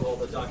indexing all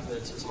the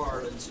documents is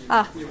hard, and so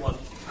you want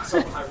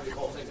some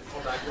hierarchical thing to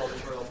pull back raw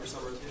material for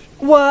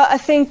summarization? Well, I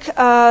think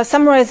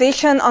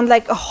summarization on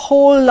like a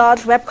whole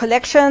large web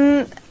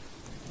collection.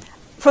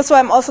 First of all,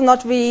 I'm also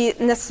not really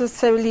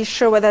necessarily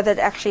sure whether that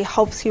actually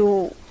helps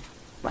you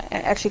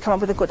actually come up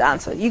with a good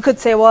answer. You could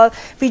say, well,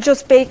 we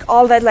just bake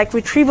all that like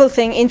retrieval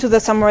thing into the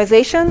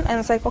summarization, and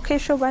it's like, okay,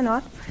 sure, why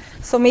not?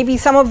 So maybe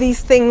some of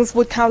these things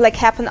would kind of like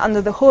happen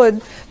under the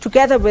hood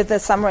together with the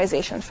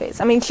summarization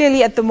phase. I mean,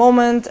 clearly at the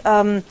moment,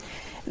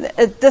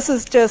 this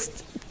is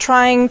just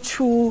trying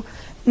to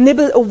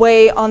nibble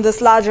away on this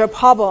larger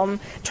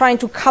problem, trying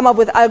to come up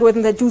with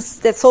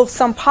algorithms that solve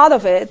some part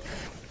of it.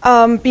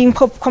 Being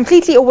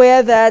completely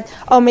aware that,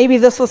 oh, maybe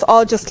this was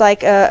all just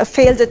like a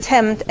failed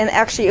attempt, and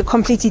actually a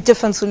completely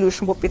different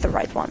solution would be the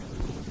right one.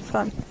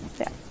 So,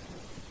 yeah.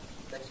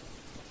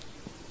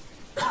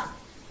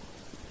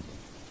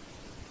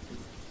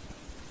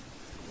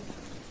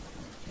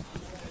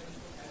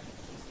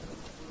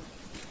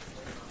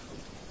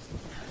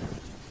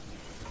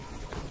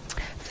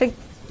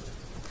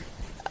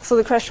 So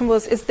the question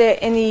was, is there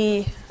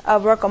any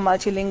work on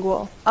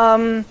multilingual?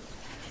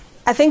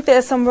 I think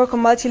there's some work on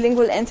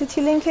multilingual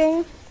entity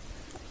linking.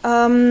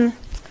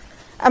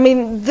 I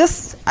mean,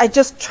 I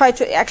just tried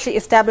to actually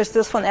establish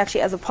this one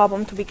actually as a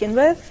problem to begin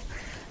with.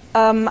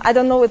 I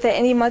don't know if there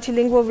any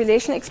multilingual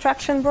relation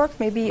extraction work,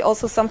 maybe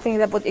also something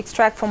that would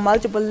extract from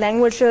multiple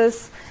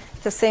languages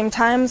at the same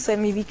time, so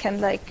maybe we can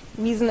like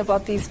reason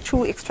about these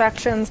two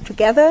extractions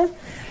together.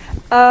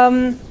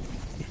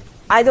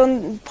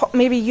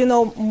 Maybe you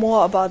know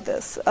more about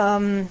this.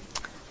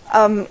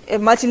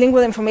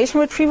 Multilingual information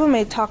retrieval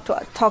may talk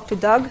to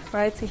Doug,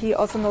 right? So he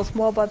also knows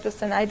more about this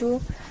than I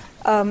do.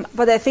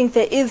 But I think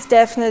there is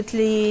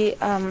definitely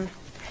an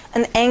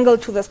angle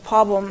to this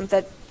problem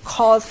that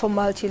calls for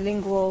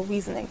multilingual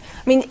reasoning.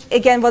 I mean,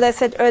 again, what I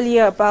said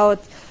earlier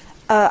about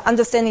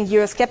understanding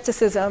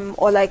Euroscepticism,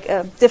 or like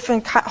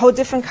how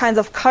different kinds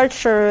of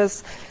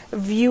cultures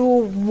view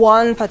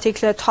one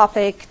particular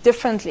topic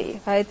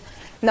differently, right?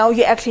 Now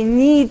you actually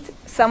need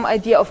some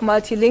idea of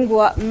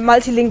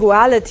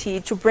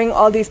multilinguality to bring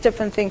all these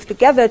different things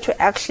together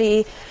to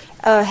actually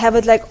have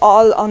it like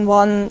all on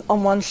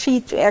one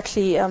sheet to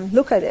actually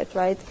look at it,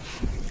 right?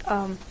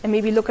 And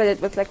maybe look at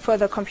it with like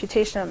further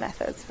computational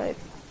methods, right?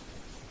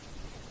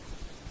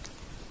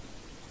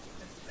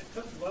 I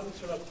thought one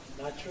sort of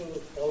natural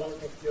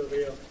fallout of your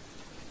way of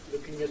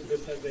looking at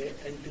this as an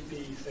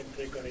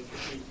entity-centric or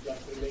entity plus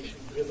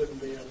relation-driven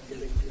way of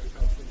getting to your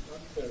complex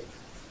answer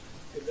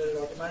is that it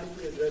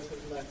automatically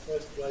addresses my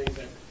first worry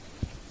that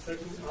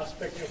certain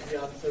aspects of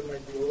the answer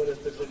might be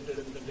overrepresented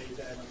in the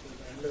data and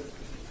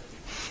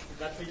underrepresented.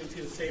 That way you'll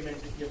see the same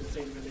entity and the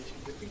same relation,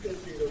 but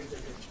because you don't pay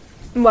attention.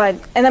 Right,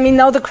 and I mean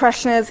now the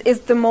question is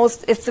the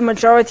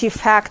majority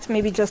fact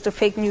maybe just a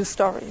fake news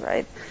story,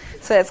 right?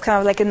 So it's kind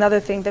of like another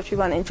thing that we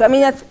run into. I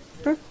mean that's.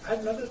 I have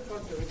another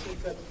thought, which is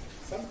that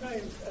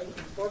sometimes an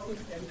important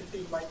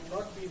entity might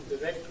not be in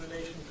direct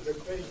relation to the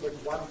query, but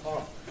one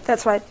part.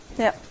 That's right.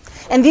 Yeah,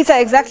 and these are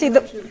exactly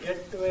the. Once you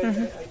get to it, I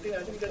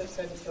think get a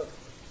sense of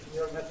in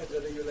your method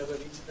whether you'll ever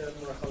reach them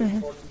or how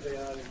important they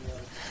are in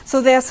your.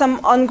 So there's some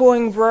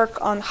ongoing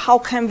work on how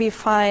can we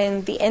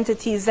find the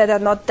entities that are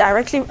not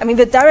directly. I mean,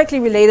 the directly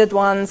related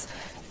ones,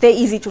 they're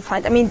easy to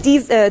find. I mean,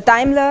 these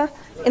Daimler.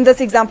 In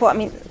this example, I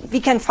mean, we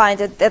can find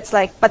it.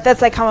 But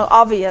that's like kind of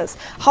obvious.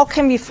 How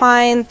can we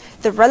find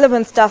the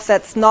relevant stuff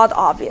that's not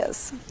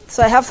obvious?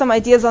 So I have some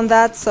ideas on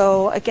that.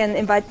 So again,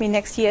 invite me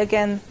next year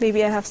again.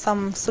 Maybe I have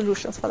some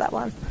solutions for that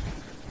one.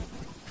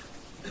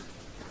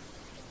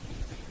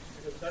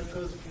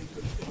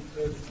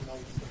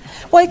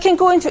 Well, it can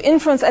go into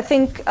inference. I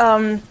think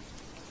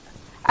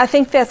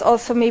there's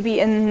also maybe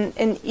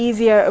an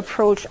easier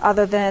approach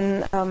other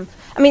than. I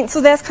mean,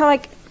 so there's kind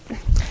of like.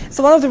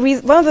 So one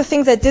of the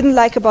things I didn't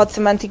like about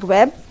semantic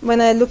web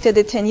when I looked at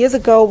it 10 years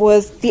ago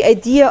was the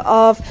idea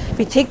of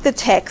we take the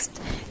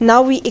text,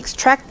 now we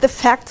extract the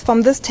facts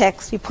from this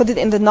text, we put it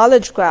in the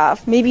knowledge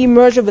graph, maybe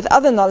merge it with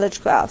other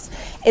knowledge graphs,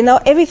 and now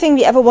everything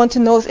we ever want to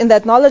know is in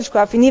that knowledge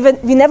graph. We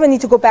never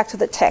need to go back to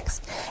the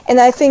text. And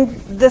I think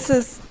this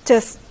is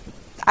just,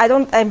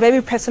 I'm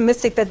very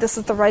pessimistic that this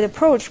is the right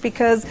approach,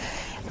 because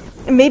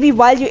maybe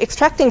while you're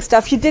extracting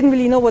stuff, you didn't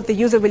really know what the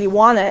user really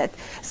wanted.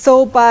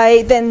 So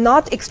by then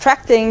not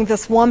extracting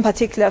this one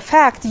particular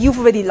fact, you've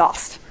already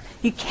lost.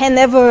 You can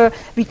never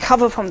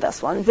recover from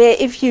this one. Where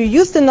if you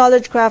use the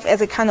knowledge graph as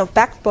a kind of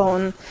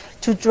backbone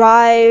to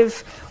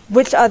drive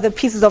which are the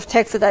pieces of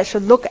text that I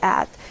should look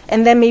at,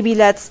 and then maybe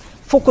let's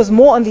focus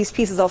more on these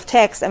pieces of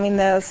text. I mean,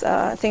 there's,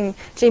 I think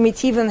Jamie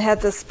Teven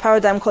had this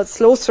paradigm called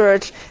slow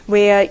search,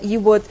 where you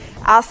would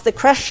ask the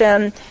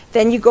question,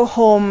 then you go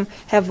home,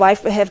 have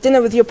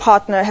dinner with your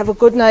partner, have a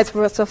good night's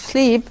worth of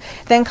sleep,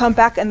 then come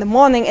back in the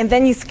morning, and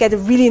then you get a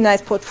really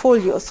nice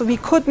portfolio. So we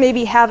could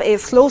maybe have a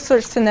slow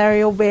search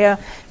scenario where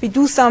we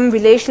do some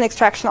relation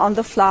extraction on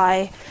the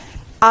fly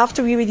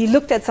after we really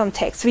looked at some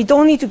text. We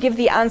don't need to give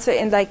the answer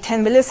in like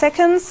 10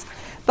 milliseconds,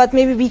 but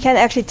maybe we can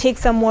actually take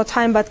some more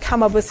time but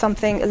come up with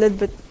something a little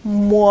bit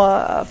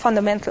more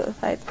fundamental,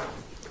 right?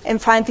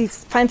 And find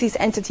these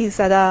entities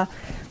that are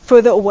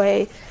further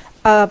away,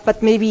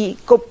 but maybe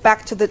go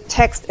back to the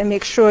text and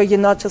make sure you're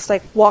not just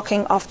like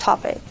walking off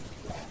topic.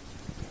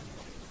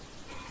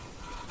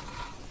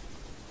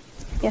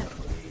 Yeah.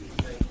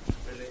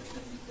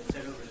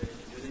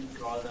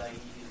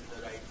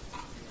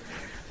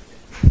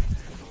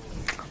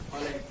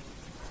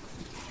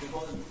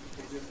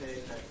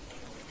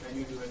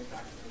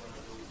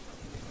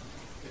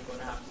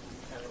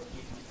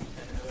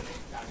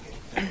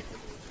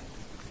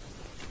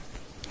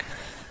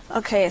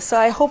 Okay, so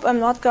I hope I'm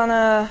not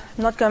gonna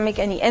make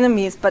any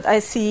enemies, but I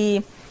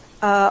see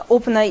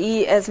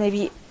OpenIE as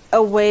maybe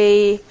a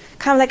way,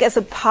 kind of like as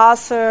a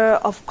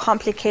parser of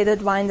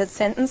complicated winded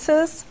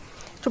sentences,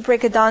 to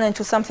break it down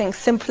into something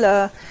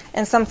simpler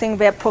and something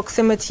where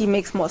proximity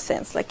makes more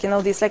sense. Like, you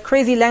know, these like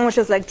crazy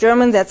languages like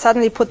German that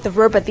suddenly put the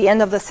verb at the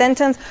end of the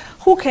sentence.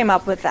 Who came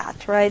up with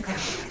that, right?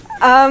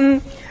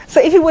 So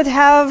if you would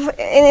have,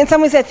 and in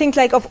some ways I think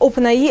like of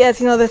OpenIE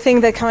as, you know, the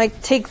thing that kind of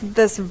like takes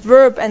this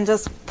verb and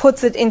just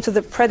puts it into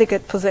the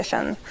predicate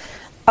position,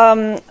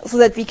 so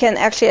that we can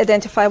actually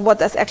identify what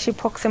does actually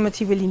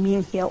proximity really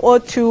mean here. Or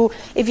to,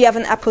 if you have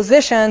an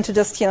apposition, to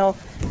just, you know,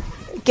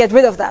 get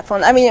rid of that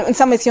one. I mean, in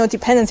some ways, you know,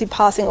 dependency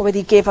parsing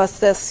already gave us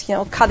this, you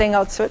know, cutting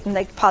out certain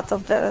like parts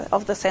of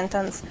the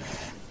sentence.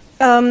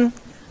 But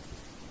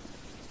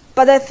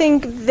I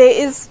think there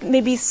is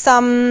maybe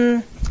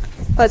some.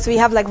 So we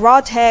have like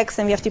raw text,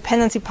 and we have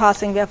dependency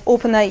parsing, we have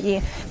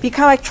OpenIE. We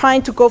kind of like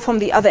trying to go from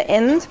the other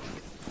end.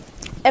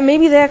 And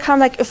maybe there are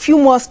kind of like a few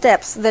more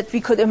steps that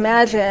we could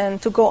imagine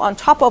to go on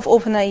top of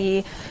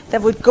OpenIE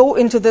that would go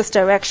into this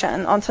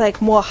direction, onto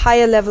like more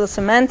higher level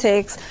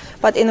semantics,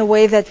 but in a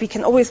way that we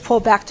can always fall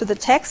back to the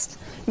text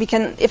We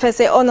can, if I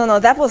say, oh no,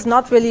 that was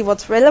not really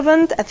what's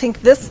relevant, I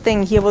think this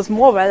thing here was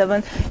more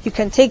relevant, you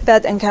can take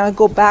that and kind of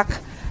go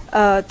back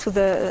to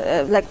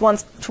the,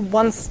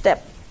 one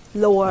step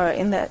lower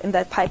in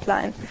that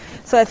pipeline.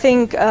 So I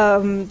think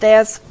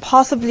there's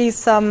possibly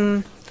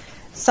something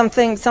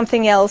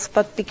else,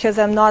 but because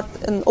I'm not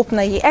an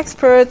OpenIE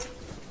expert,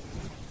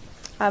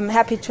 I'm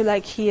happy to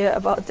hear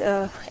about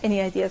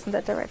any ideas in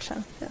that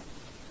direction. Yeah.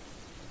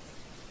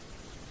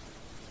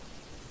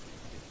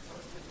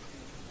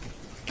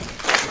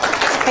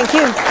 Thank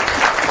you.